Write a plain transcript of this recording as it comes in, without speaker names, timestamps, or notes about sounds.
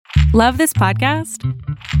Love this podcast?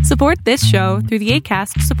 Support this show through the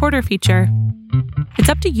Acast supporter feature. It's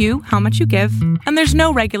up to you how much you give, and there's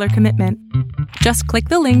no regular commitment. Just click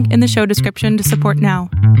the link in the show description to support now.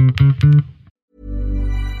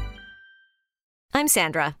 I'm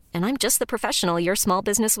Sandra, and I'm just the professional your small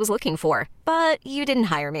business was looking for. But you didn't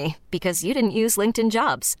hire me because you didn't use LinkedIn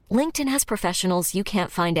Jobs. LinkedIn has professionals you can't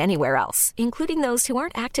find anywhere else, including those who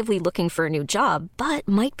aren't actively looking for a new job, but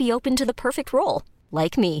might be open to the perfect role,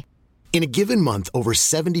 like me. In a given month, over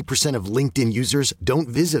 70% of LinkedIn users don't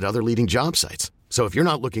visit other leading job sites. So if you're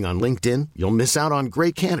not looking on LinkedIn, you'll miss out on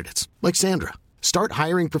great candidates like Sandra. Start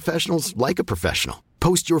hiring professionals like a professional.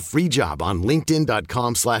 Post your free job on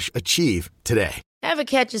linkedin.com/achieve today. Ever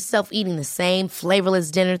catch yourself eating the same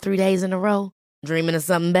flavorless dinner 3 days in a row? Dreaming of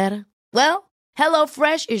something better? Well,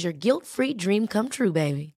 HelloFresh is your guilt-free dream come true,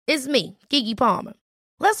 baby. It's me, Keke Palmer.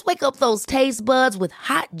 Let's wake up those taste buds with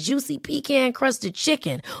hot, juicy pecan-crusted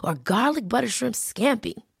chicken or garlic butter shrimp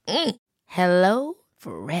scampi. Hello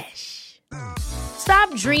Fresh.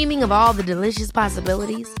 Stop dreaming of all the delicious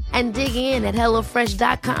possibilities and dig in at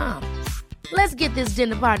HelloFresh.com. Let's get this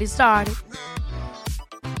dinner party started.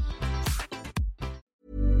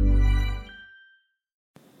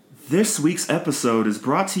 This week's episode is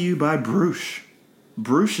brought to you by Bruush.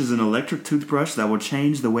 Bruush is an electric toothbrush that will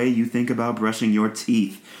change the way you think about brushing your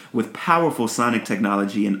teeth. With powerful sonic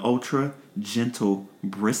technology and ultra-gentle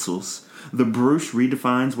bristles, the Bruush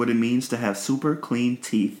redefines what it means to have super clean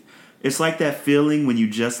teeth. It's like that feeling when you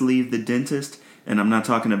just leave the dentist, and I'm not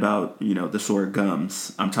talking about, the sore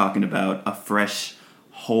gums. I'm talking about a fresh,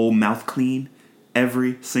 whole mouth clean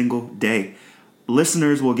every single day.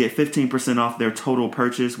 Listeners will get 15% off their total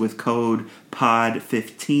purchase with code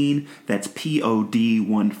POD15. That's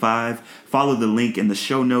POD15. Follow the link in the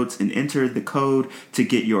show notes and enter the code to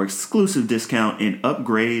get your exclusive discount and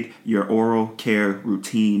upgrade your oral care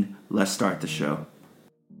routine. Let's start the show.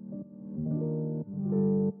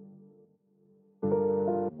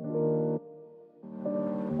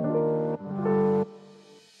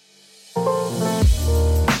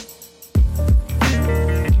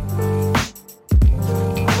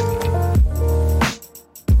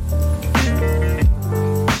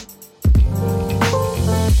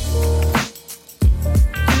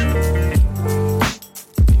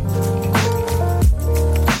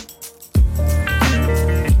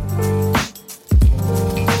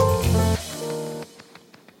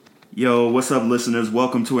 Yo, what's up, listeners?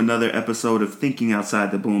 Welcome to another episode of Thinking Outside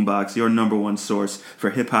the Boombox, your number one source for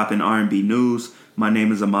hip-hop and R&B news. My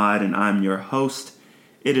name is Ahmad, and I'm your host.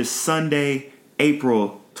 It is Sunday,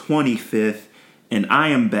 April 25th, and I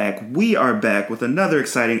am back. We are back with another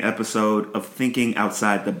exciting episode of Thinking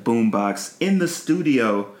Outside the Boombox in the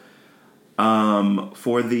studio.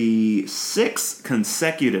 For the sixth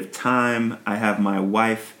consecutive time, I have my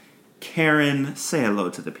wife, Karen. Say hello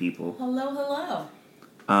to the people. Hello, hello.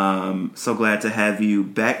 So glad to have you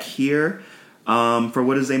back here for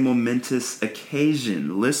what is a momentous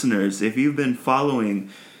occasion. Listeners, if you've been following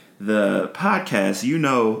the podcast, you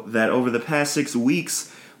know that over the past 6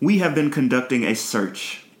 weeks, we have been conducting a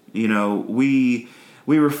search. We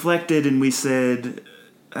reflected and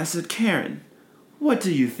I said, Karen, what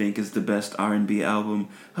do you think is the best R&B album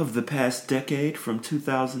of the past decade from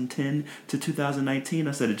 2010 to 2019?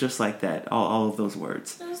 I said it just like that, all of those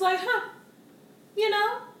words. I was like,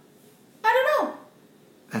 I don't know.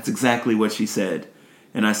 That's exactly what she said.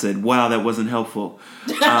 And I said, wow, that wasn't helpful.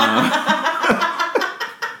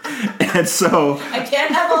 And so... I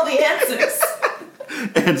can't have all the answers.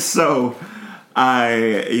 And so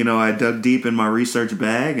I dug deep in my research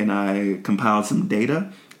bag and I compiled some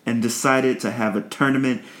data and decided to have a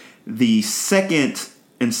tournament. The second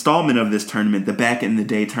installment of this tournament, the Back in the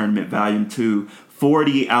Day Tournament Volume 2,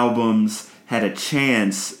 40 albums had a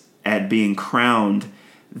chance at being crowned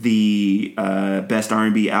the best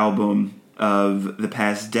R&B album of the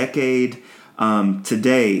past decade.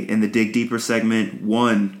 Today, in the Dig Deeper segment,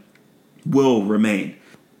 one will remain.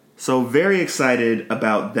 So very excited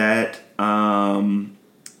about that. Going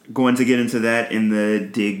to get into that in the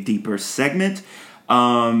Dig Deeper segment.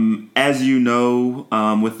 As you know,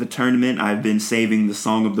 with the tournament, I've been saving the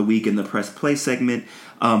Song of the Week in the Press Play segment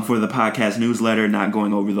for the podcast newsletter, not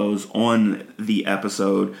going over those on the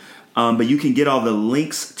episode. But you can get all the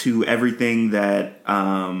links to everything that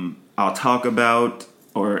I'll talk about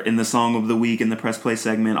or in the Song of the Week in the Press Play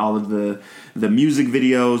segment, all of the music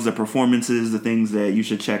videos, the performances, the things that you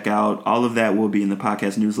should check out. All of that will be in the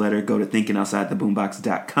podcast newsletter. Go to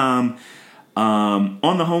thinkingoutsidetheboombox.com.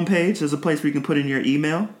 On the homepage, there's a place where you can put in your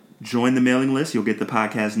email. Join the mailing list. You'll get the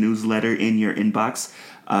podcast newsletter in your inbox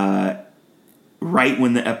right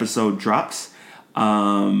when the episode drops.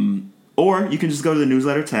 Or you can just go to the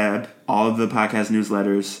newsletter tab. All of the podcast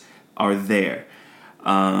newsletters are there.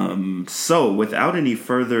 So without any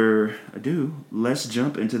further ado, let's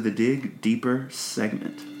jump into the Dig Deeper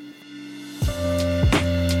segment.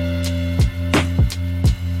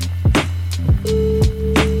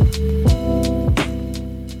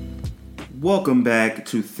 Welcome back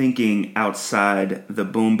to Thinking Outside the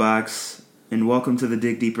Boombox, and welcome to the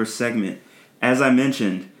Dig Deeper segment. As I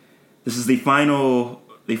mentioned, this is the final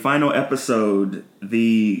episode,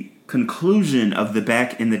 the conclusion of the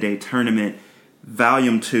Back in the Day tournament,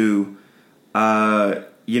 Volume 2.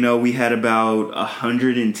 We had about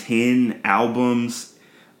 110 albums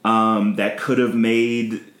that could have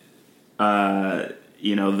made the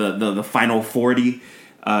final 40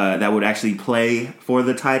 that would actually play for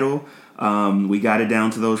the title. We got it down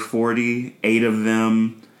to those 40. 8 of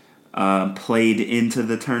them played into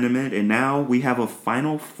the tournament, and now we have a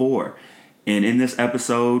final 4. And in this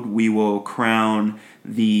episode, we will crown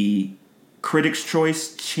the Critics'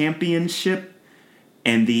 Choice Championship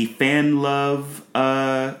and the Fan Love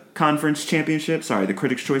Conference Championship. Sorry, the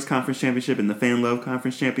Critics' Choice Conference Championship and the Fan Love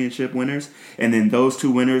Conference Championship winners. And then those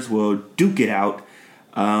 2 winners will duke it out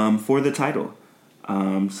for the title.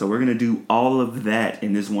 So we're going to do all of that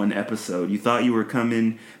in this one episode. You thought you were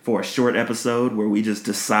coming for a short episode where we just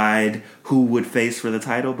decide who would face for the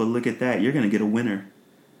title, but look at that. You're going to get a winner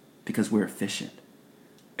because we're efficient.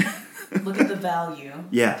 Look at the value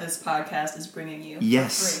this podcast is bringing you.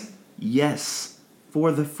 Yes. For free. Yes.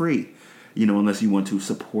 For the free. Unless you want to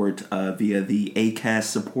support via the Acast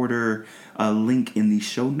supporter link in the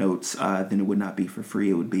show notes, then it would not be for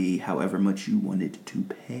free. It would be however much you wanted to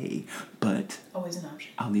pay. But always an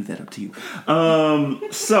option. I'll leave that up to you.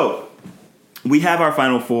 So we have our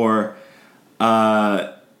final 4.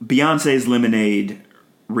 Beyonce's Lemonade,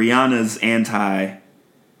 Rihanna's Anti,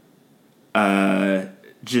 Janelle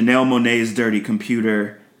Monáe's Dirty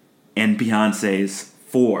Computer, and Beyonce's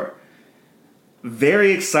 4.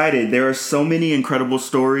 Very excited. There are so many incredible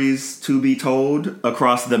stories to be told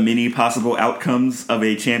across the many possible outcomes of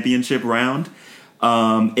a championship round.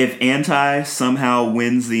 If Anti somehow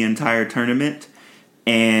wins the entire tournament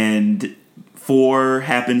and 4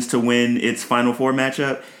 happens to win its final 4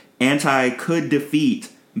 matchup, Anti could defeat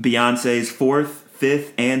Beyonce's 4th,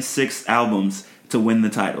 5th, and 6th albums to win the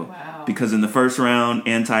title. Wow. Because in the first round,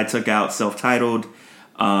 Anti took out Self-Titled.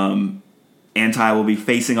 Anti will be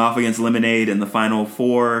facing off against Lemonade in the final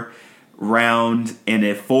 4 round, and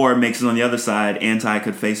if 4 makes it on the other side, Anti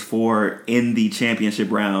could face 4 in the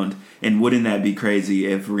championship round. And wouldn't that be crazy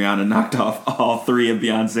if Rihanna knocked off all 3 of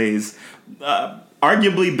Beyonce's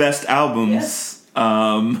arguably best albums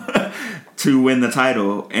to win the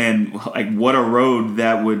title? And what a road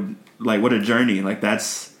that would, what a journey.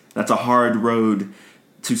 That's a hard road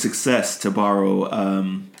to success, to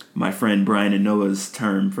borrow my friend Brian and Noah's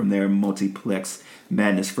term from their Multiplex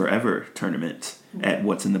Madness Forever tournament at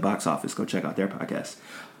What's in the Box Office. Go check out their podcast.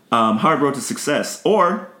 Hard road to success.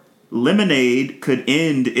 Or Lemonade could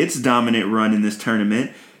end its dominant run in this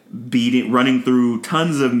tournament, running through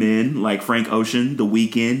tons of men like Frank Ocean, The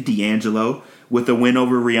Weeknd, D'Angelo, with a win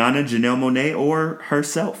over Rihanna, Janelle Monáe, or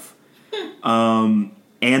herself.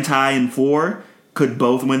 Anti and 4 could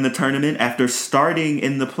both win the tournament after starting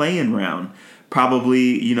in the play-in round.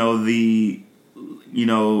 Probably, the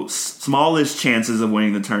smallest chances of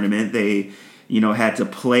winning the tournament. They, had to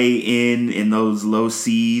play in those low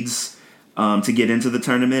seeds to get into the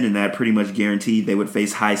tournament, and that pretty much guaranteed they would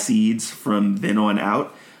face high seeds from then on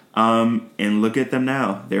out. And look at them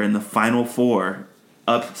now. They're in the final 4,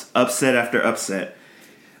 upset after upset.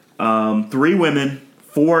 3 women,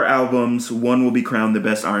 4 albums. 1 will be crowned the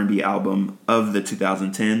best R&B album of the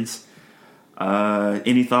 2010s.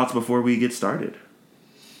 Any thoughts before we get started?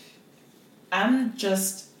 I'm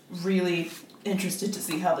just really interested to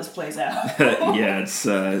see how this plays out. Yeah, it's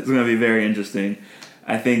going to be very interesting.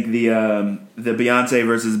 I think the Beyonce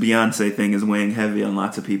versus Beyonce thing is weighing heavy on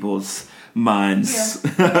lots of people's minds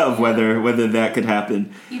of whether that could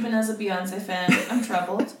happen. Even as a Beyonce fan, I'm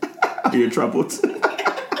troubled. You're troubled?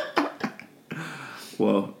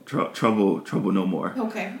 Well, trouble no more.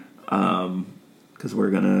 Okay. Because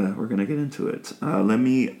we're gonna get into it. Let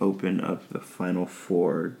me open up the Final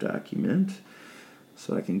 4 document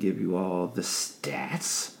so I can give you all the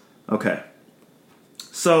stats. Okay.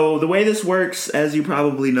 So the way this works, as you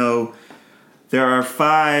probably know, there are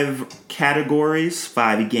 5 categories,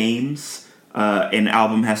 5 games. An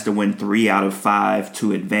album has to win 3 out of 5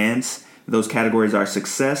 to advance. Those categories are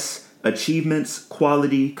success, achievements,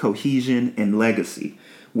 quality, cohesion, and legacy.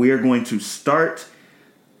 We are going to start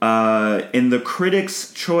in the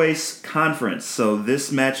Critics' Choice Conference. So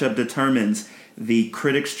this matchup determines the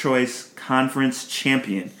Critics' Choice Conference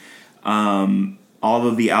champion. All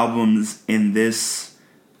of the albums in this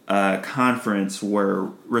conference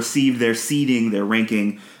received their seeding, their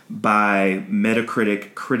ranking by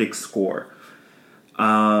Metacritic Critic Score.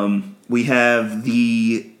 We have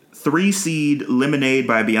the 3 seed Lemonade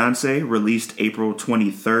by Beyonce, released April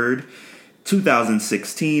 23rd,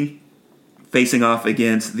 2016, facing off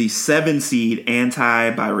against the 7 seed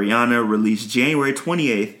Anti by Rihanna, released January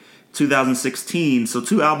 28th, 2016. So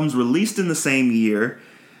 2 albums released in the same year.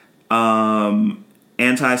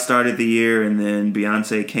 Anti started the year, and then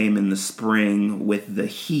Beyonce came in the spring with The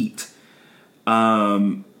Heat.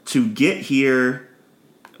 To get here,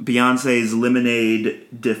 Beyonce's Lemonade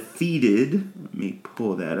defeated... Let me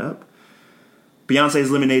pull that up. Beyonce's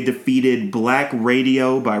Lemonade defeated Black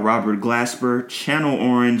Radio by Robert Glasper, Channel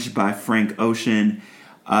Orange by Frank Ocean,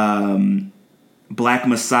 Black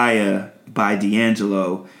Messiah by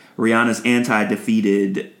D'Angelo. Rihanna's Anti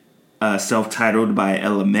defeated Self-Titled by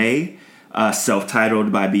Ella Mai,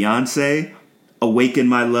 Self-Titled by Beyonce, Awaken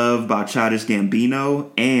My Love by Childish Gambino,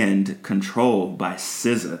 and Control by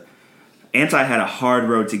SZA. Anti had a hard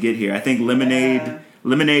road to get here. I think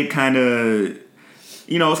Lemonade kind of,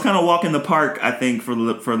 it's kind of walk in the park, I think, for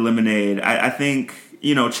Lemonade. I think,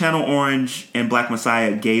 Channel Orange and Black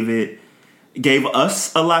Messiah gave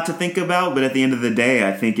us a lot to think about, but at the end of the day,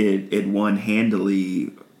 I think it won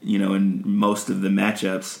handily, in most of the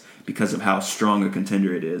matchups because of how strong a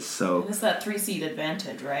contender it is. So it's that 3 seed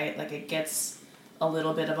advantage, right? Like, it gets a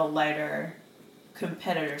little bit of a lighter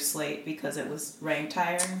competitor slate because it was ranked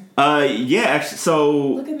higher. Yeah, actually, so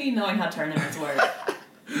look at me knowing how tournaments work.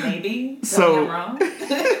 Maybe. So I'm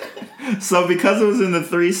wrong. So because it was in the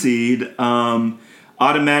 3 seed,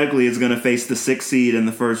 automatically it's going to face the 6 seed in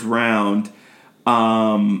the first round.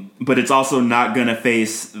 But it's also not going to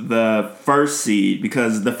face the 1st seed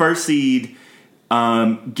because the 1st seed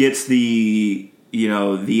gets the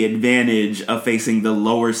advantage of facing the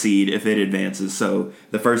lower seed if it advances. So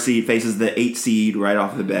the 1st seed faces the 8 seed right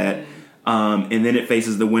off the bat. And then it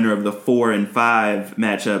faces the winner of the 4 and 5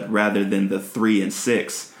 matchup rather than the 3 and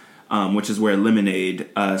 6, which is where Lemonade.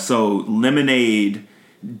 So Lemonade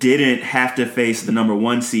didn't have to face the number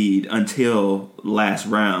 1 seed until last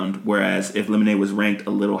round, whereas if Lemonade was ranked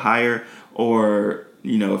a little higher or,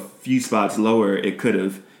 a few spots lower, it could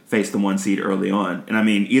have faced the 1 seed early on. And I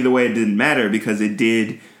mean, either way, it didn't matter because it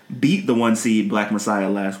did beat the 1 seed Black Messiah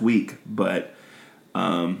last week. But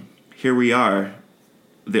here we are,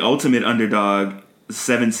 the ultimate underdog,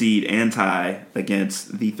 7 seed Anti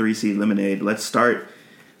against the 3 seed Lemonade. Let's start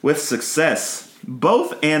with success.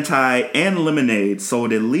 Both Anti and Lemonade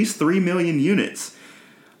sold at least 3 million units.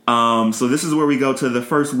 So this is where we go to the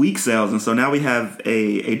first week sales. And so now we have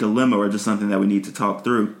a dilemma or just something that we need to talk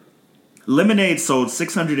through. Lemonade sold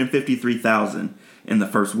 653,000 in the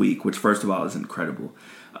first week, which first of all is incredible.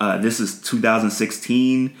 This is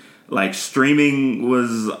 2016. Like, streaming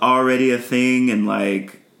was already a thing, and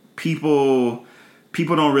like people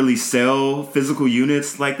don't really sell physical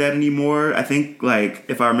units like that anymore. I think, like,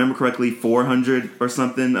 if I remember correctly, 400 or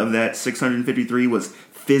something of that 653 was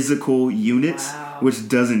physical units, which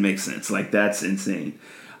doesn't make sense. Like, that's insane.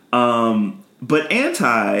 But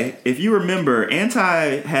Anti, if you remember,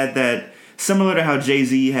 Anti had that, similar to how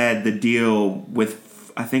Jay-Z had the deal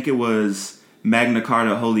with, I think it was Magna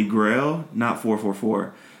Carta Holy Grail, not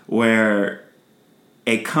 444, where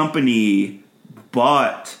a company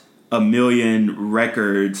bought 1 million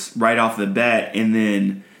records right off the bat and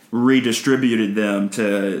then redistributed them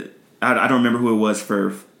to, I don't remember who it was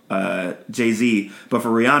for Jay-Z, but for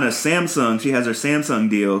Rihanna, Samsung, she has her Samsung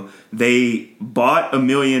deal. They bought 1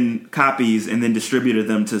 million copies and then distributed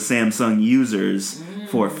them to Samsung users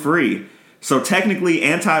for free. So technically,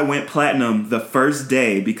 Anti went platinum the first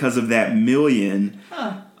day because of that 1 million.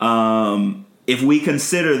 If we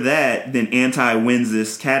consider that, then Anti wins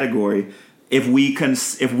this category. If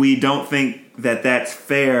we don't think that that's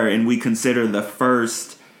fair and we consider the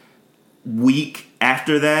first week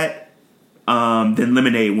after that, then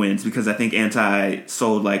Lemonade wins because I think Anti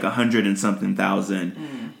sold like 100 and something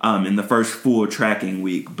thousand in the first full tracking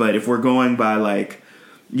week. But if we're going by like,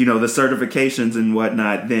 the certifications and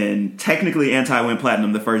whatnot, then technically Anti went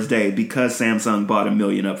platinum the first day because Samsung bought 1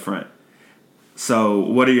 million up front. So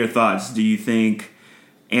what are your thoughts? Do you think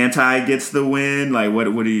Anti gets the win? Like, what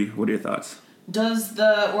are your thoughts? Does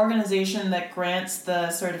the organization that grants the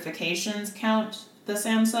certifications count the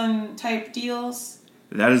Samsung type deals?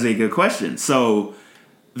 That is a good question. So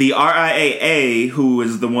the RIAA, who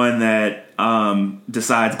is the one that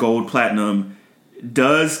decides gold, platinum,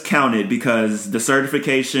 does count it because the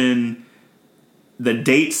certification the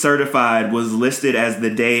date certified was listed as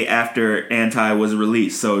the day after Anti was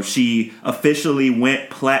released. So she officially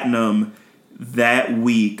went platinum that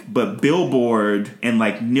week, but Billboard and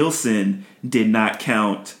like Nielsen did not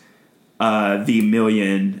count the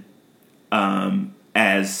million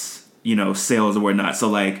as, you know, sales or whatnot. So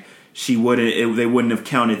like they wouldn't have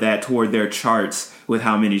counted that toward their charts with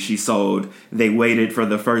how many she sold. They waited for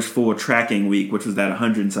the first full tracking week, which was that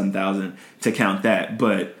 100-some thousand, to count that.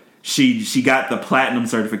 But she got the platinum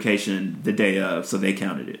certification the day of, so they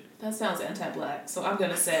counted it. That sounds anti-black, so I'm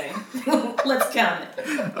going to say, let's count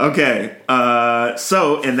it. Okay,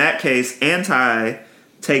 so in that case, Anti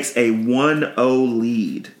takes a 1-0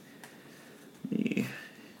 lead. Let me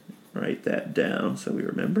write that down so we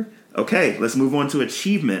remember. Okay, let's move on to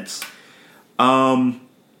achievements.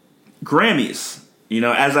 Grammys. You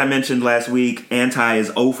know, as I mentioned last week, Anti is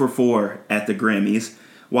 0 for 4 at the Grammys,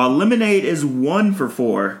 while Lemonade is 1 for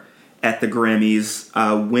 4 at the Grammys,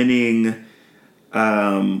 winning,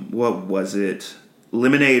 what was it?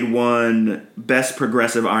 Lemonade won Best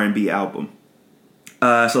Progressive R&B Album.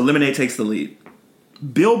 So Lemonade takes the lead.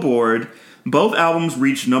 Billboard, both albums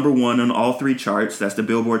reached number 1 on all 3 charts. That's the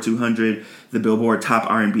Billboard 200, the Billboard Top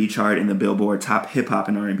R&B chart, and the Billboard Top Hip Hop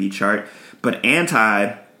and R&B chart. But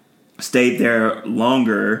Anti stayed there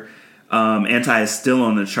longer. Anti is still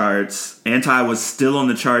on the charts. Anti was still on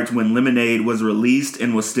the charts when Lemonade was released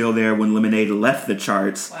and was still there when Lemonade left the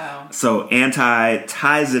charts. Wow. So Anti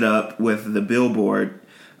ties it up with the Billboard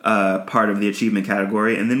part of the achievement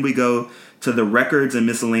category. And then we go to the records and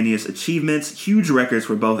miscellaneous achievements. Huge records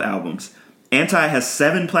for both albums. Anti has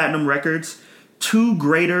 7 platinum records, 2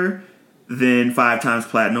 greater than 5 times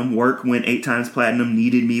platinum. Work went 8 times platinum.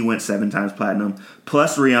 Needed Me went 7 times platinum.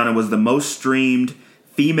 Plus, Rihanna was the most streamed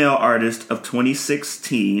female artist of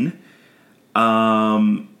 2016.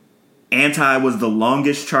 Anti was the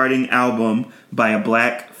longest charting album by a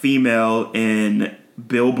black female in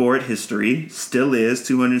Billboard history. Still is,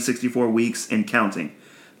 264 weeks and counting.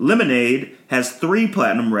 Lemonade has 3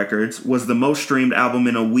 platinum records, was the most streamed album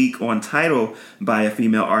in a week on Tidal by a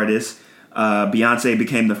female artist. Beyonce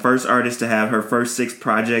became the first artist to have her first 6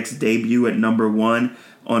 projects debut at number 1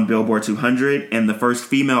 on Billboard 200, and the first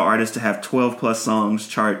female artist to have 12 plus songs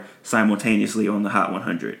chart simultaneously on the Hot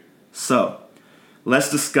 100. So, let's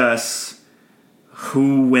discuss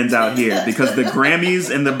who wins out here, because the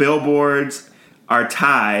Grammys and the Billboards are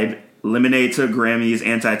tied. Lemonade took Grammys,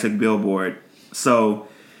 Anti took Billboard. So,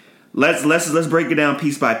 let's break it down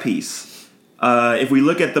piece by piece. If we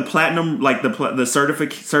look at the platinum, like the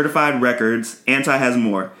certified records, Anti has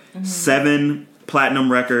more. 7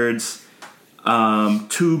 platinum records,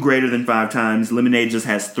 2 greater than 5 times. Lemonade just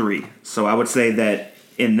has 3. So I would say that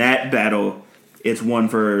in that battle, it's 1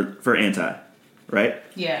 for Anti, right?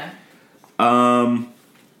 Yeah. Rihanna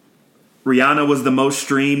was the most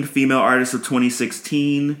streamed female artist of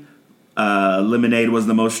 2016. Lemonade was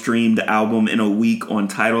the most streamed album in a week on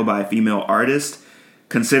Tidal by a female artist.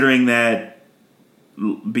 Considering that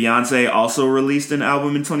Beyonce also released an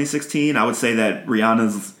album in 2016, I would say that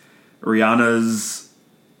Rihanna's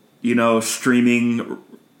streaming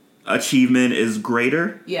achievement is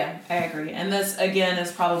greater. Yeah, I agree. And this, again,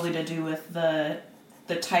 is probably to do with the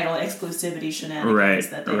Tidal exclusivity shenanigans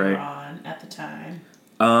that they were on at the time.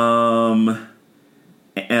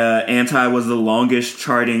 Anti was the longest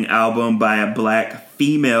charting album by a black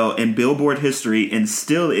female in Billboard history and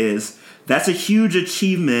still is. That's a huge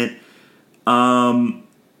achievement.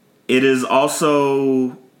 It is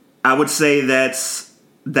also, I would say that's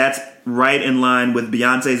right in line with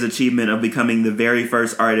Beyonce's achievement of becoming the very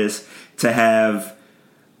first artist to have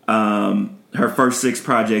her first 6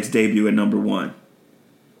 projects debut at number 1.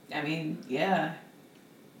 I mean, yeah.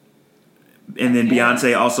 And then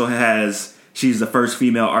Beyonce also she's the first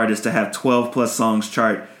female artist to have 12 plus songs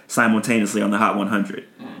chart simultaneously on the Hot 100.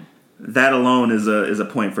 That alone is a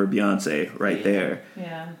point for Beyonce right there.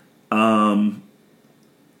 Yeah. And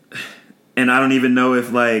I don't even know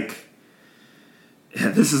if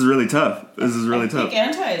this is really tough. I think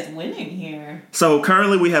Anti is winning here. So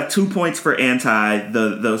currently we have 2 points for Anti,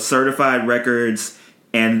 the certified records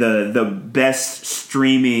and the best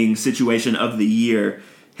streaming situation of the year.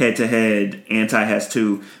 Head to head, Anti has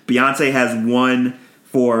 2. Beyonce has 1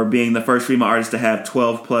 for being the first female artist to have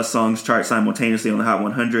 12 plus songs chart simultaneously on the Hot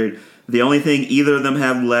 100. The only thing either of them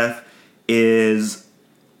have left is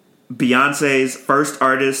Beyonce's first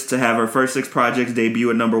artist to have her first 6 projects debut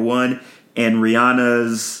at number 1, and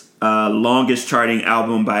Rihanna's longest charting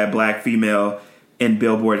album by a black female in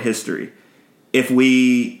Billboard history. If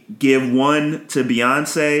we give 1 to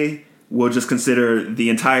Beyonce, we'll just consider the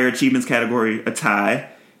entire achievements category a tie.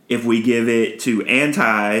 If we give it to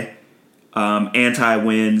Anti, Anti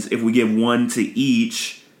wins. If we give one to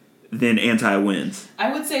each, then Anti wins.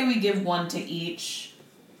 I would say we give one to each,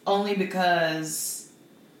 only because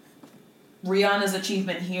Rihanna's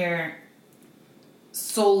achievement here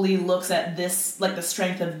solely looks at this, like the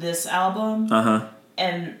strength of this album.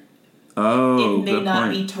 And it may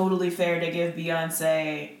not be totally fair to give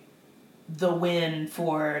Beyonce the win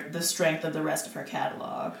for the strength of the rest of her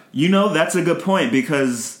catalog. You know, that's a good point,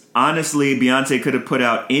 because honestly, Beyonce could have put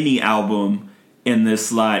out any album in this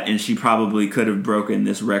slot and she probably could have broken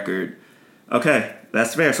this record. Okay,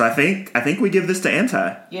 that's fair. So I think we give this to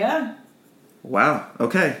Anti. Yeah. Wow.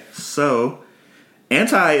 Okay. So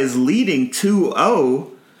Anti is leading 2-0.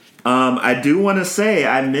 I do want to say,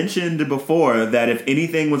 I mentioned before that if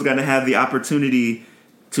anything was going to have the opportunity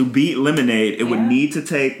to beat Lemonade, it would need to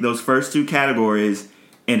take those first two categories,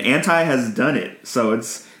 and Anti has done it. So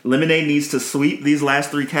Lemonade needs to sweep these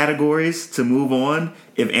last three categories to move on.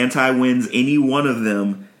 If Anti wins any one of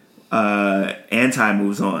them, Anti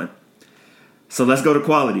moves on. So let's go to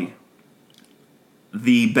quality.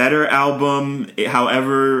 The better album,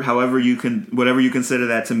 however you can, whatever you consider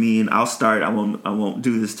that to mean, I'll start. I won't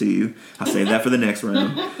do this to you. I'll save that for the next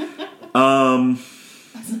round.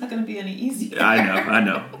 It's not going to be any easier. I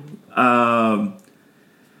know.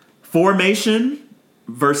 Formation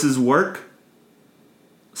versus Work.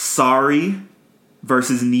 Sorry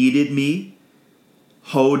versus Needed Me.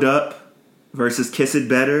 Hold Up versus Kiss It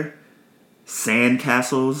Better.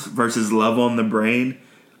 Sandcastles versus Love on the Brain.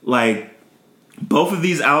 Like, both of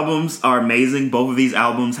these albums are amazing. Both of these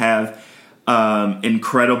albums have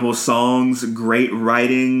incredible songs, great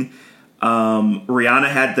writing. Rihanna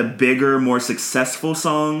had the bigger, more successful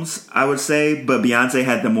songs, I would say, but Beyonce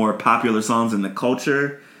had the more popular songs in the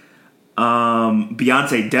culture.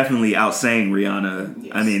 Beyonce definitely outsang Rihanna.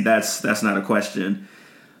 Yes. I mean, that's not a question.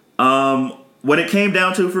 What it came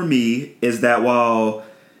down to for me is that while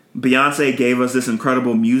Beyonce gave us this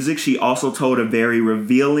incredible music, she also told a very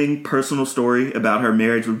revealing personal story about her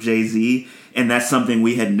marriage with Jay-Z, and that's something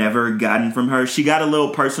we had never gotten from her. She got a little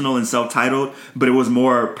personal and self-titled, but it was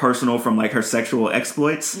more personal from like her sexual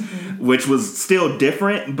exploits, which was still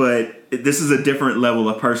different, but this is a different level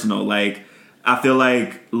of personal. Like, I feel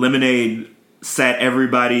like Lemonade sat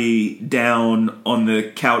everybody down on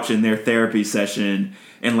the couch in their therapy session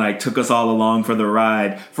and like took us all along for the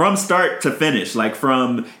ride from start to finish, like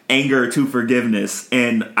from anger to forgiveness.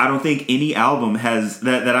 And I don't think any album has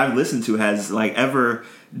that I've listened to has like ever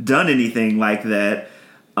done anything like that.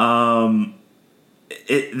 The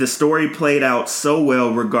story played out so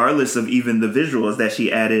well, regardless of even the visuals that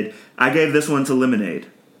she added. I gave this one to Lemonade.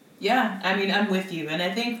 Yeah, I mean, I'm with you. And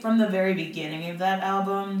I think from the very beginning of that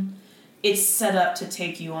album, it's set up to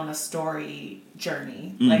take you on a story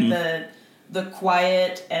journey. Like the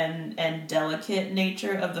quiet and delicate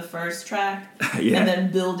nature of the first track, and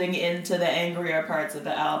then building into the angrier parts of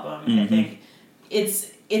the album. I think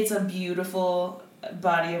it's a beautiful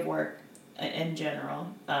body of work in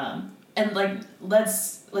general. And like,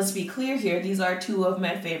 let's be clear here, these are two of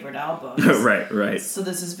my favorite albums. Right. So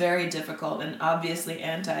this is very difficult, and obviously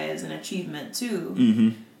Anti is an achievement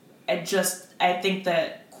too. I think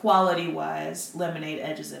that quality-wise, Lemonade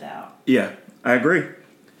edges it out. Yeah, I agree.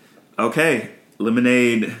 Okay,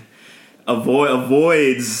 Lemonade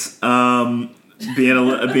avoids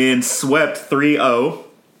being swept 3-0.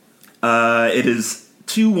 It is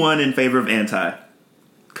 2-1 in favor of Anti.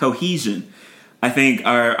 Cohesion. I think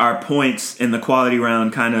our points in the quality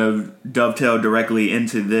round kind of dovetail directly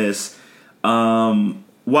into this.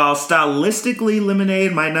 While stylistically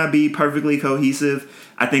Lemonade might not be perfectly cohesive,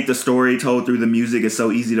 I think the story told through the music is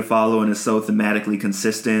so easy to follow and is so thematically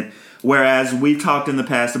consistent. Whereas we've talked in the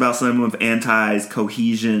past about some of Anti's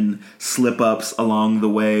cohesion slip-ups along the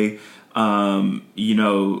way. Some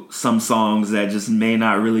songs that just may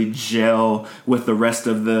not really gel with the rest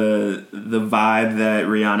of the vibe that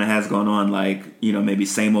Rihanna has going on, like, maybe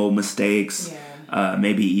Same Old Mistakes,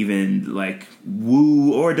 maybe even like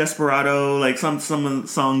Woo or Desperado, like some of the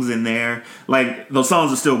songs in there. Like, those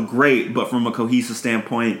songs are still great, but from a cohesive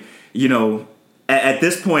standpoint, at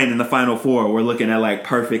this point in the Final Four, we're looking at like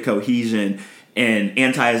perfect cohesion, and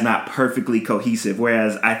Anti is not perfectly cohesive,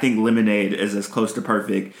 whereas I think Lemonade is as close to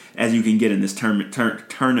perfect as you can get in this tournament,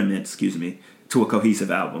 to a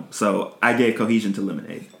cohesive album. So I gave cohesion to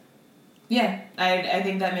Lemonade. Yeah, I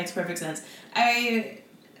think that makes perfect sense.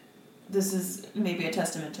 This is maybe a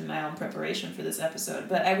testament to my own preparation for this episode,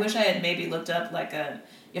 but I wish I had maybe looked up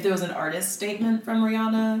if there was an artist statement from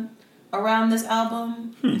Rihanna around this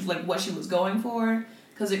album, like what she was going for,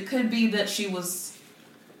 because it could be that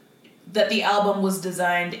the album was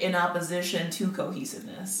designed in opposition to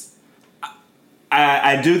cohesiveness.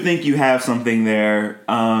 I do think you have something there.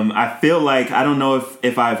 I feel like, I don't know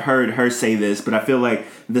if I've heard her say this, but I feel like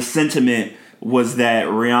the sentiment was that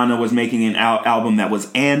Rihanna was making an album that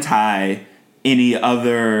was anti any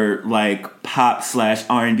other like pop /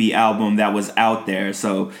 R&B album that was out there.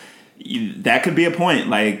 So that could be a point.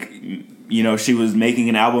 Like, you know, she was making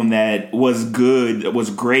an album that was good,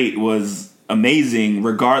 was great, was amazing,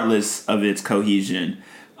 regardless of its cohesion.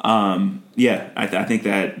 I think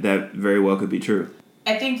that very well could be true.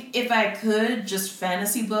 I think if I could just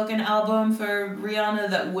fantasy book an album for Rihanna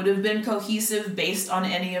that would have been cohesive based on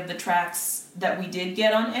any of the tracks that we did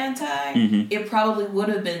get on Anti, it probably would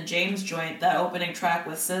have been James Joint, that opening track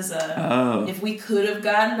with SZA. Oh. If we could have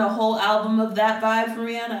gotten a whole album of that vibe from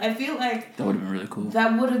Rihanna, I feel like that would have been really cool.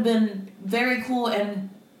 That would have been very cool and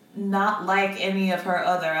not like any of her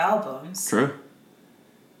other albums. True.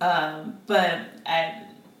 But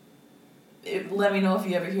let me know if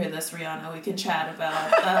you ever hear this, Rihanna. We can chat about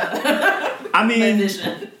I mean, my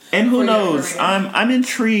vision. And who knows? I'm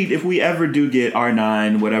intrigued if we ever do get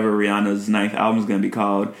R9, whatever Rihanna's 9th album is going to be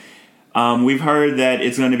called. We've heard that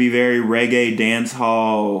it's going to be very reggae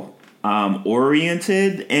dancehall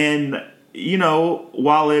oriented, and you know,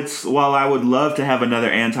 while I would love to have another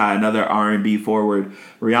R&B forward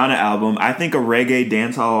Rihanna album, I think a reggae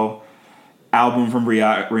dancehall album from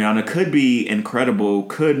Rihanna could be incredible,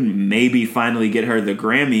 could maybe finally get her the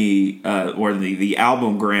Grammy or the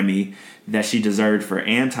album Grammy that she deserved for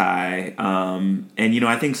Anti. And, you know,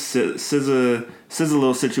 I think SZA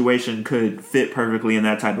little situation could fit perfectly in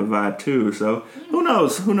that type of vibe too. So who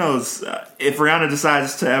knows? If Rihanna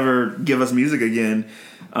decides to ever give us music again,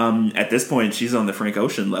 at this point, she's on the Frank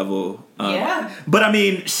Ocean level. Yeah. But I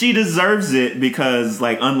mean, she deserves it because,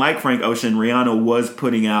 like, unlike Frank Ocean, Rihanna was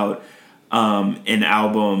putting out an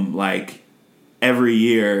album like every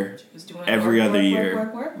year, every other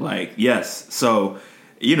year. Like, yes. So,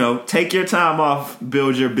 you know, take your time off,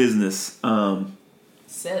 build your business.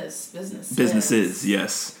 Businesses,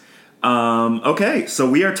 yes. Okay, so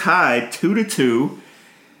we are tied 2-2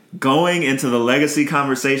 going into the legacy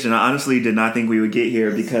conversation. I honestly did not think we would get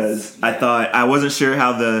here because I wasn't sure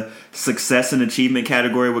how the success and achievement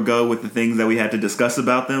category would go with the things that we had to discuss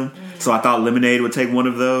about them. So I thought Lemonade would take one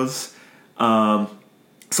of those.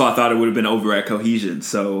 So I thought it would have been over at Cohesion.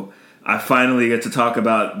 So I finally get to talk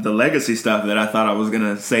about the legacy stuff that I thought I was going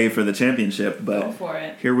to save for the championship. But go for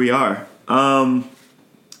it. Here we are.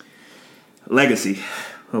 Legacy.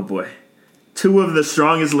 Oh boy. 2 of the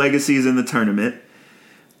strongest legacies in the tournament.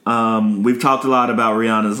 We've talked a lot about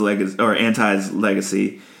Rihanna's legacy, or Anti's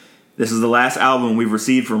legacy. This is the last album we've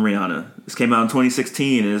received from Rihanna. This came out in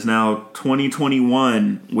 2016 and is now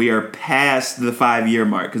 2021. We are past the 5-year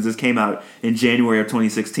mark because this came out in January of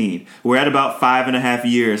 2016. We're at about 5.5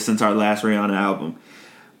 years since our last Rihanna album.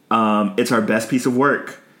 It's her best piece of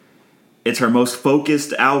work. It's her most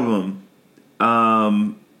focused album.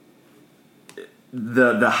 The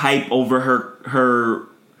hype over her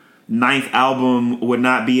 9th album would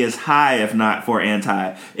not be as high if not for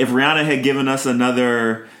Anti. If Rihanna had given us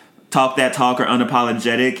another Talk That Talk or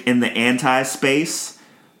Unapologetic in the Anti space,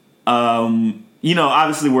 you know,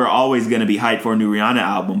 obviously we're always going to be hyped for a new Rihanna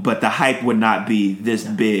album, but the hype would not be this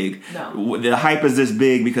big. No. The hype is this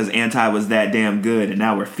big because Anti was that damn good, and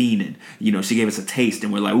now we're fiending. You know, she gave us a taste,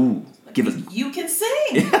 and we're like, ooh, give us. You can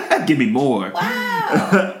sing. Give me more.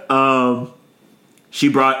 Wow. She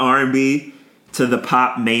brought R&B to the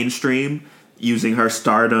pop mainstream using her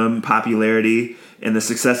stardom, popularity, and the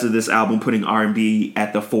success of this album putting R&B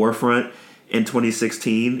at the forefront in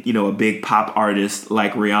 2016. You know, a big pop artist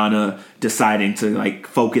like Rihanna deciding to like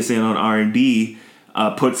focus in on R&B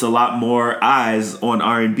puts a lot more eyes on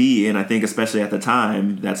R&B, and I think especially at the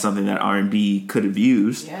time that's something that R&B could have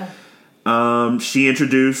used. Yeah. She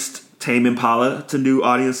introduced Tame Impala to new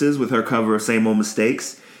audiences with her cover of Same Old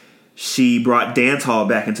Mistakes. She brought dancehall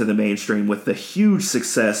back into the mainstream with the huge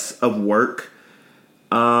success of Work.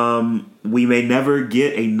 We may never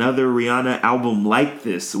get another Rihanna album like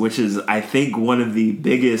this, which is, I think, one of the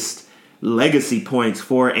biggest legacy points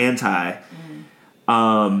for Anti.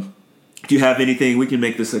 Do you have anything? We can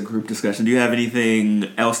make this a group discussion. Do you have anything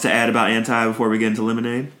else to add about Anti before we get into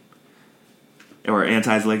Lemonade? Or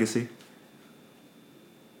Anti's legacy?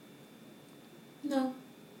 No.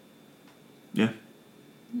 Yeah.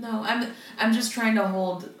 No, I'm just trying to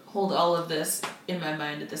hold all of this in my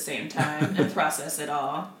mind at the same time and process it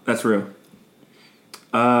all. That's real.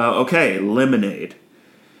 Okay, Lemonade.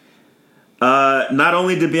 Not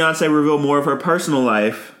only did Beyonce reveal more of her personal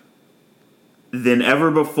life than ever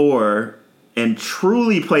before and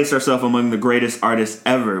truly place herself among the greatest artists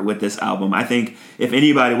ever with this album. I think if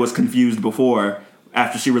anybody was confused before,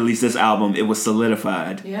 after she released this album, it was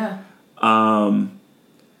solidified. Yeah.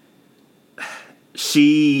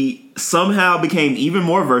 She somehow became even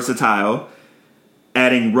more versatile,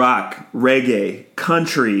 adding rock, reggae,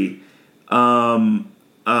 country.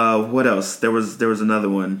 What else? There was another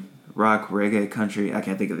one. Rock, reggae, country. I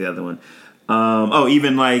can't think of the other one.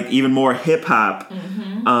 Even more hip hop.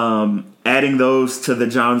 Adding those to the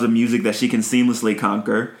genres of music that she can seamlessly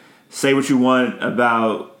conquer. Say what you want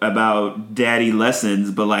about Daddy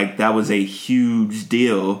Lessons, but like that was a huge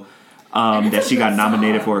deal. That she got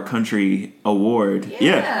nominated for a country award.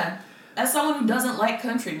 Yeah. As someone who doesn't like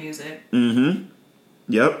country music.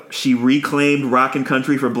 Yep. She reclaimed rock and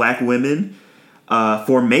country for black women.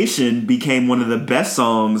 Formation became one of the best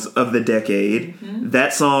songs of the decade.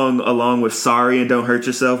 That song, along with Sorry and Don't Hurt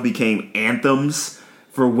Yourself, became anthems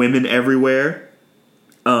for women everywhere.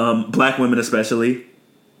 Black women especially.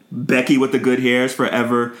 Becky with the good hair is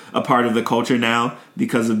forever a part of the culture now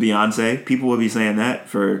because of Beyonce. People will be saying that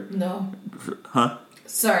huh?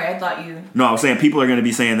 Sorry, I thought you... No, I was saying people are going to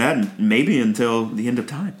be saying that maybe until the end of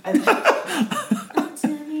time.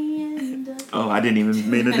 Oh, I didn't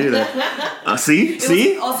even mean to do that. See?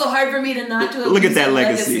 It was also hard for me to not do it. Look at that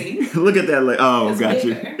legacy. Look at that. Oh, got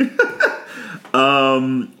you.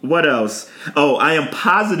 What else? Oh, I am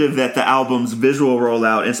positive that the album's visual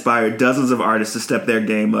rollout inspired dozens of artists to step their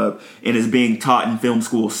game up and is being taught in film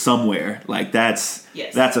school somewhere. Like that's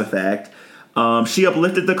a fact. She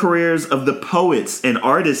uplifted the careers of the poets and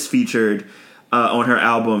artists featured on her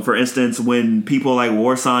album. For instance, when people like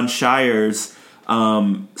Warsan Shire's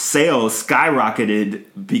sales skyrocketed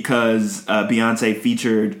because Beyonce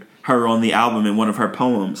featured her on the album in one of her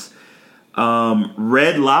poems.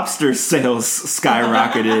 Red Lobster sales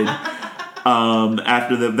skyrocketed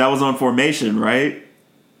after that was on Formation, right?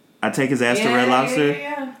 I take his ass to Red Lobster.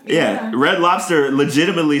 Yeah. Red Lobster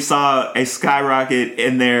legitimately saw a skyrocket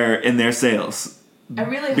in their sales. I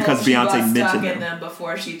really because hope she Beyonce mentioned them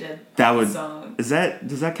before she did the song. Does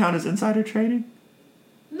that count as insider trading?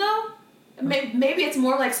 No. Maybe it's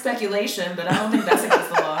more like speculation, but I don't think that's against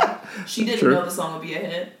the law. She didn't know the song would be a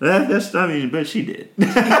hit. But she did.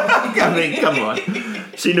 I mean, come on.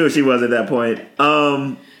 She knew she was at that point.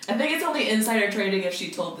 I think it's only insider trading if she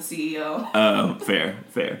told the CEO. Oh, fair.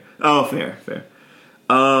 Oh, fair.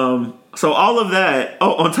 So all of that,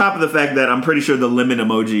 on top of the fact that I'm pretty sure the lemon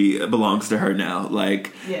emoji belongs to her now.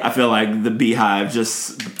 Like, I feel like the Beehive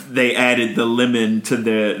they added the lemon to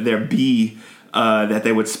their bee that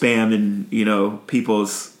they would spam in,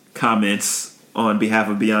 people's comments on behalf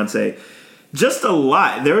of Beyonce. Just a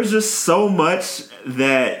lot. There was just so much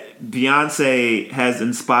that Beyonce has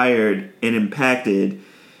inspired and impacted.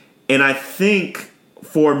 And I think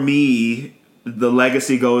for me, the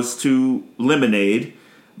legacy goes to Lemonade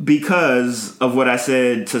because of what I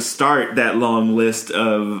said to start that long list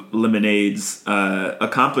of Lemonade's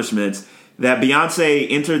accomplishments, that Beyonce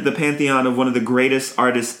entered the pantheon of one of the greatest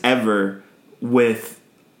artists ever with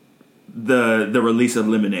the release of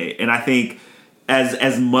Lemonade. And I think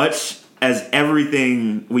as much as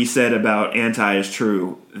everything we said about Anti is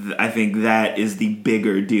true, I think that is the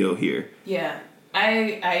bigger deal here. Yeah,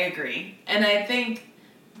 I agree. And I think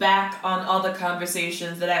back on all the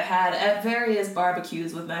conversations that I've had at various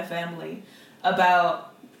barbecues with my family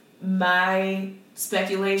about my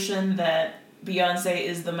speculation that Beyonce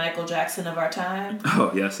is the Michael Jackson of our time.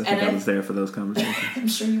 Oh, yes. I think I was there for those conversations. I'm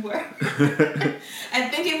sure you were. I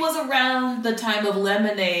think it was around the time of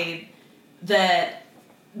Lemonade that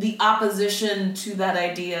the opposition to that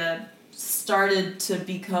idea started to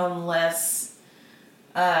become less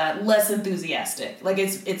enthusiastic. Like,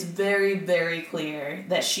 it's very, very clear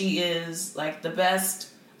that she is, like, the best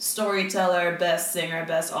storyteller, best singer,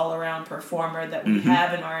 best all-around performer that we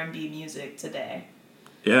have in R&B music today.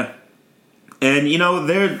 Yeah. And,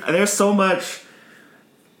 there's so much,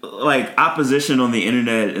 like, opposition on the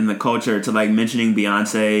internet and the culture to, like, mentioning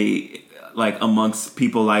Beyonce, like, amongst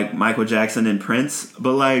people like Michael Jackson and Prince.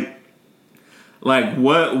 But, like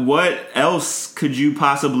what else could you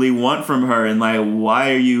possibly want from her? And, like,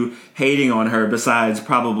 why are you hating on her besides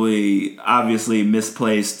probably, obviously,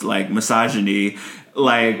 misplaced, like, misogyny,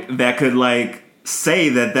 like, that could, like, say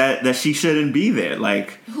that she shouldn't be there?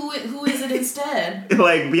 Like, who is it instead?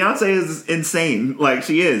 Like, Beyonce is insane. Like,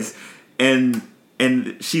 she is. And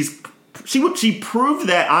she proved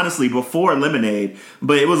that, honestly, before Lemonade.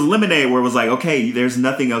 But it was Lemonade where it was like, okay, there's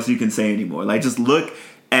nothing else you can say anymore. Like, just look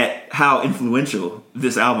at how influential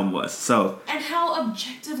this album was. So, and how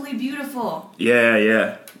objectively beautiful.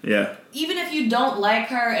 Yeah. Even if you don't like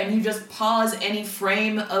her and you just pause any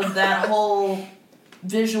frame of that whole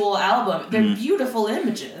visual album, they're beautiful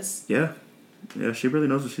images. Yeah, she really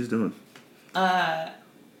knows what she's doing. Yeah,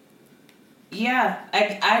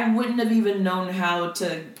 I wouldn't have even known how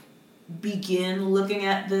to begin looking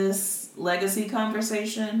at this legacy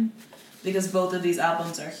conversation because both of these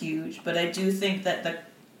albums are huge. But I do think that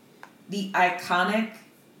the iconic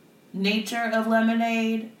nature of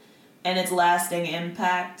Lemonade and its lasting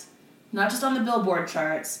impact, not just on the Billboard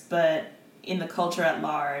charts, but in the culture at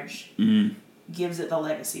large, gives it the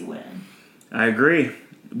legacy win. I agree.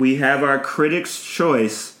 We have our Critics'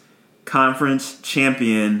 Choice Conference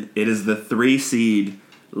champion. It is the 3 seed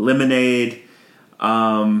Lemonade.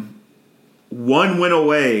 One win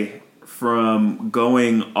away from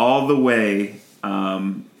going all the way.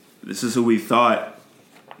 This is who we thought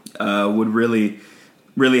would really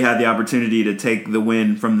have the opportunity to take the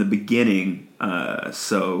win from the beginning.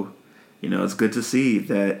 So, it's good to see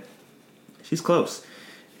that she's close.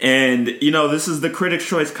 And, this is the Critics'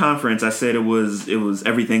 Choice Conference. I said it was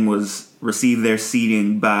everything was received their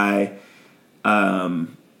seeding by the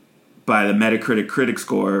Metacritic critic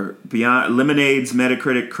score. Beyond Lemonade's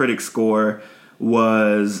Metacritic critic score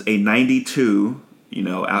was a 92,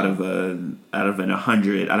 out of an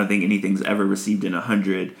 100. I don't think anything's ever received an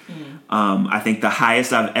 100. I think the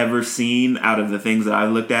highest I've ever seen out of the things that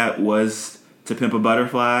I've looked at was To Pimp a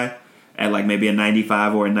Butterfly at like maybe a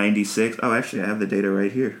 95 or a 96. Oh, actually, I have the data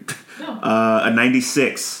right here. A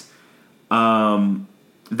 96.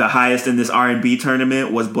 The highest in this R&B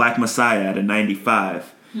tournament was Black Messiah at a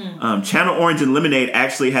 95. Channel Orange and Lemonade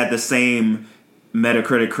actually had the same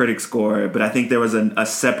Metacritic critic score, but I think there was a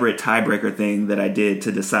separate tiebreaker thing that I did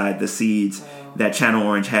to decide the seeds that Channel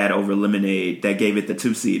Orange had over Lemonade that gave it the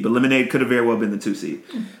 2 seed. But Lemonade could have very well been the 2 seed.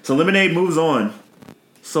 So Lemonade moves on.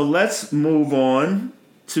 So let's move on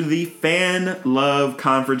to the Fan Love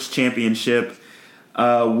Conference Championship.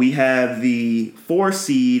 We have the 4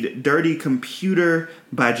 seed Dirty Computer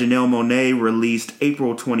by Janelle Monáe, released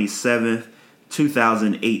April 27th,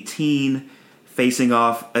 2018, facing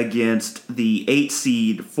off against the 8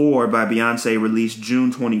 seed 4 by Beyonce, released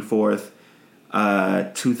June 24th,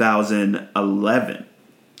 2011.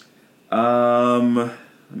 Let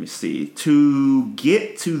me see. To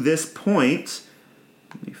get to this point,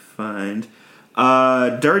 let me find...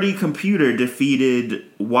 Dirty Computer defeated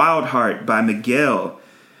Wild Heart by Miguel,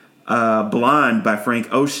 Blonde by Frank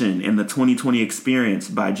Ocean, and The 2020 Experience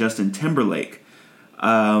by Justin Timberlake.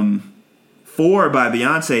 4 by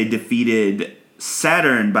Beyonce defeated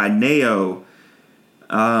Saturn by Neo,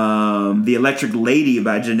 The Electric Lady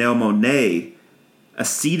by Janelle Monáe, A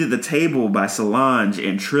Seat at the Table by Solange,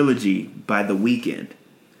 and Trilogy by The Weeknd.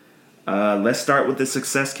 Let's start with the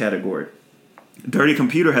success category. Dirty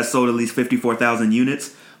Computer has sold at least 54,000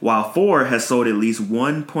 units, while 4 has sold at least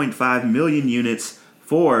 1.5 million units.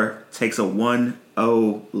 4 takes a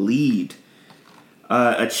 1-0 lead.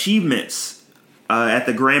 Achievements. At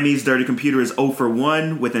the Grammys, Dirty Computer is 0 for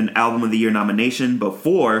 1 with an Album of the Year nomination, but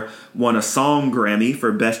 4 won a Song Grammy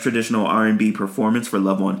for Best Traditional R&B Performance for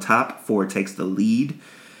Love on Top. 4 takes the lead.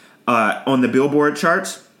 On the Billboard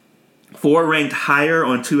charts, 4 ranked higher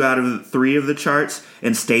on 2 out of 3 of the charts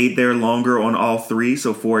and stayed there longer on all 3,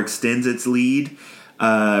 so 4 extends its lead.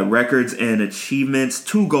 Records and achievements,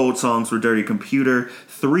 2 gold songs for Dirty Computer,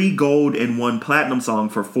 3 gold and 1 platinum song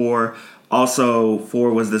for 4. Also,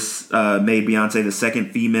 4 was made Beyonce the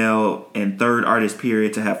second female and third artist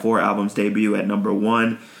period to have 4 albums debut at number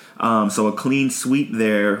 1. So a clean sweep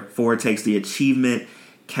there. 4 takes the achievement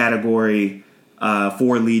category.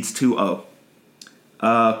 4 leads 2-0.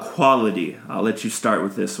 Quality. I'll let you start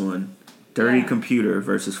with this one. Dirty Computer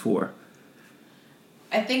versus 4.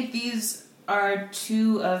 I think these are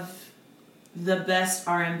 2 of the best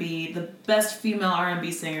R&B, the best female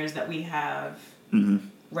R&B singers that we have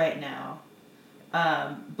right now.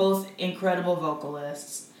 Both incredible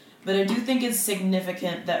vocalists. But I do think it's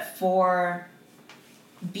significant that 4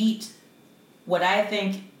 beat what I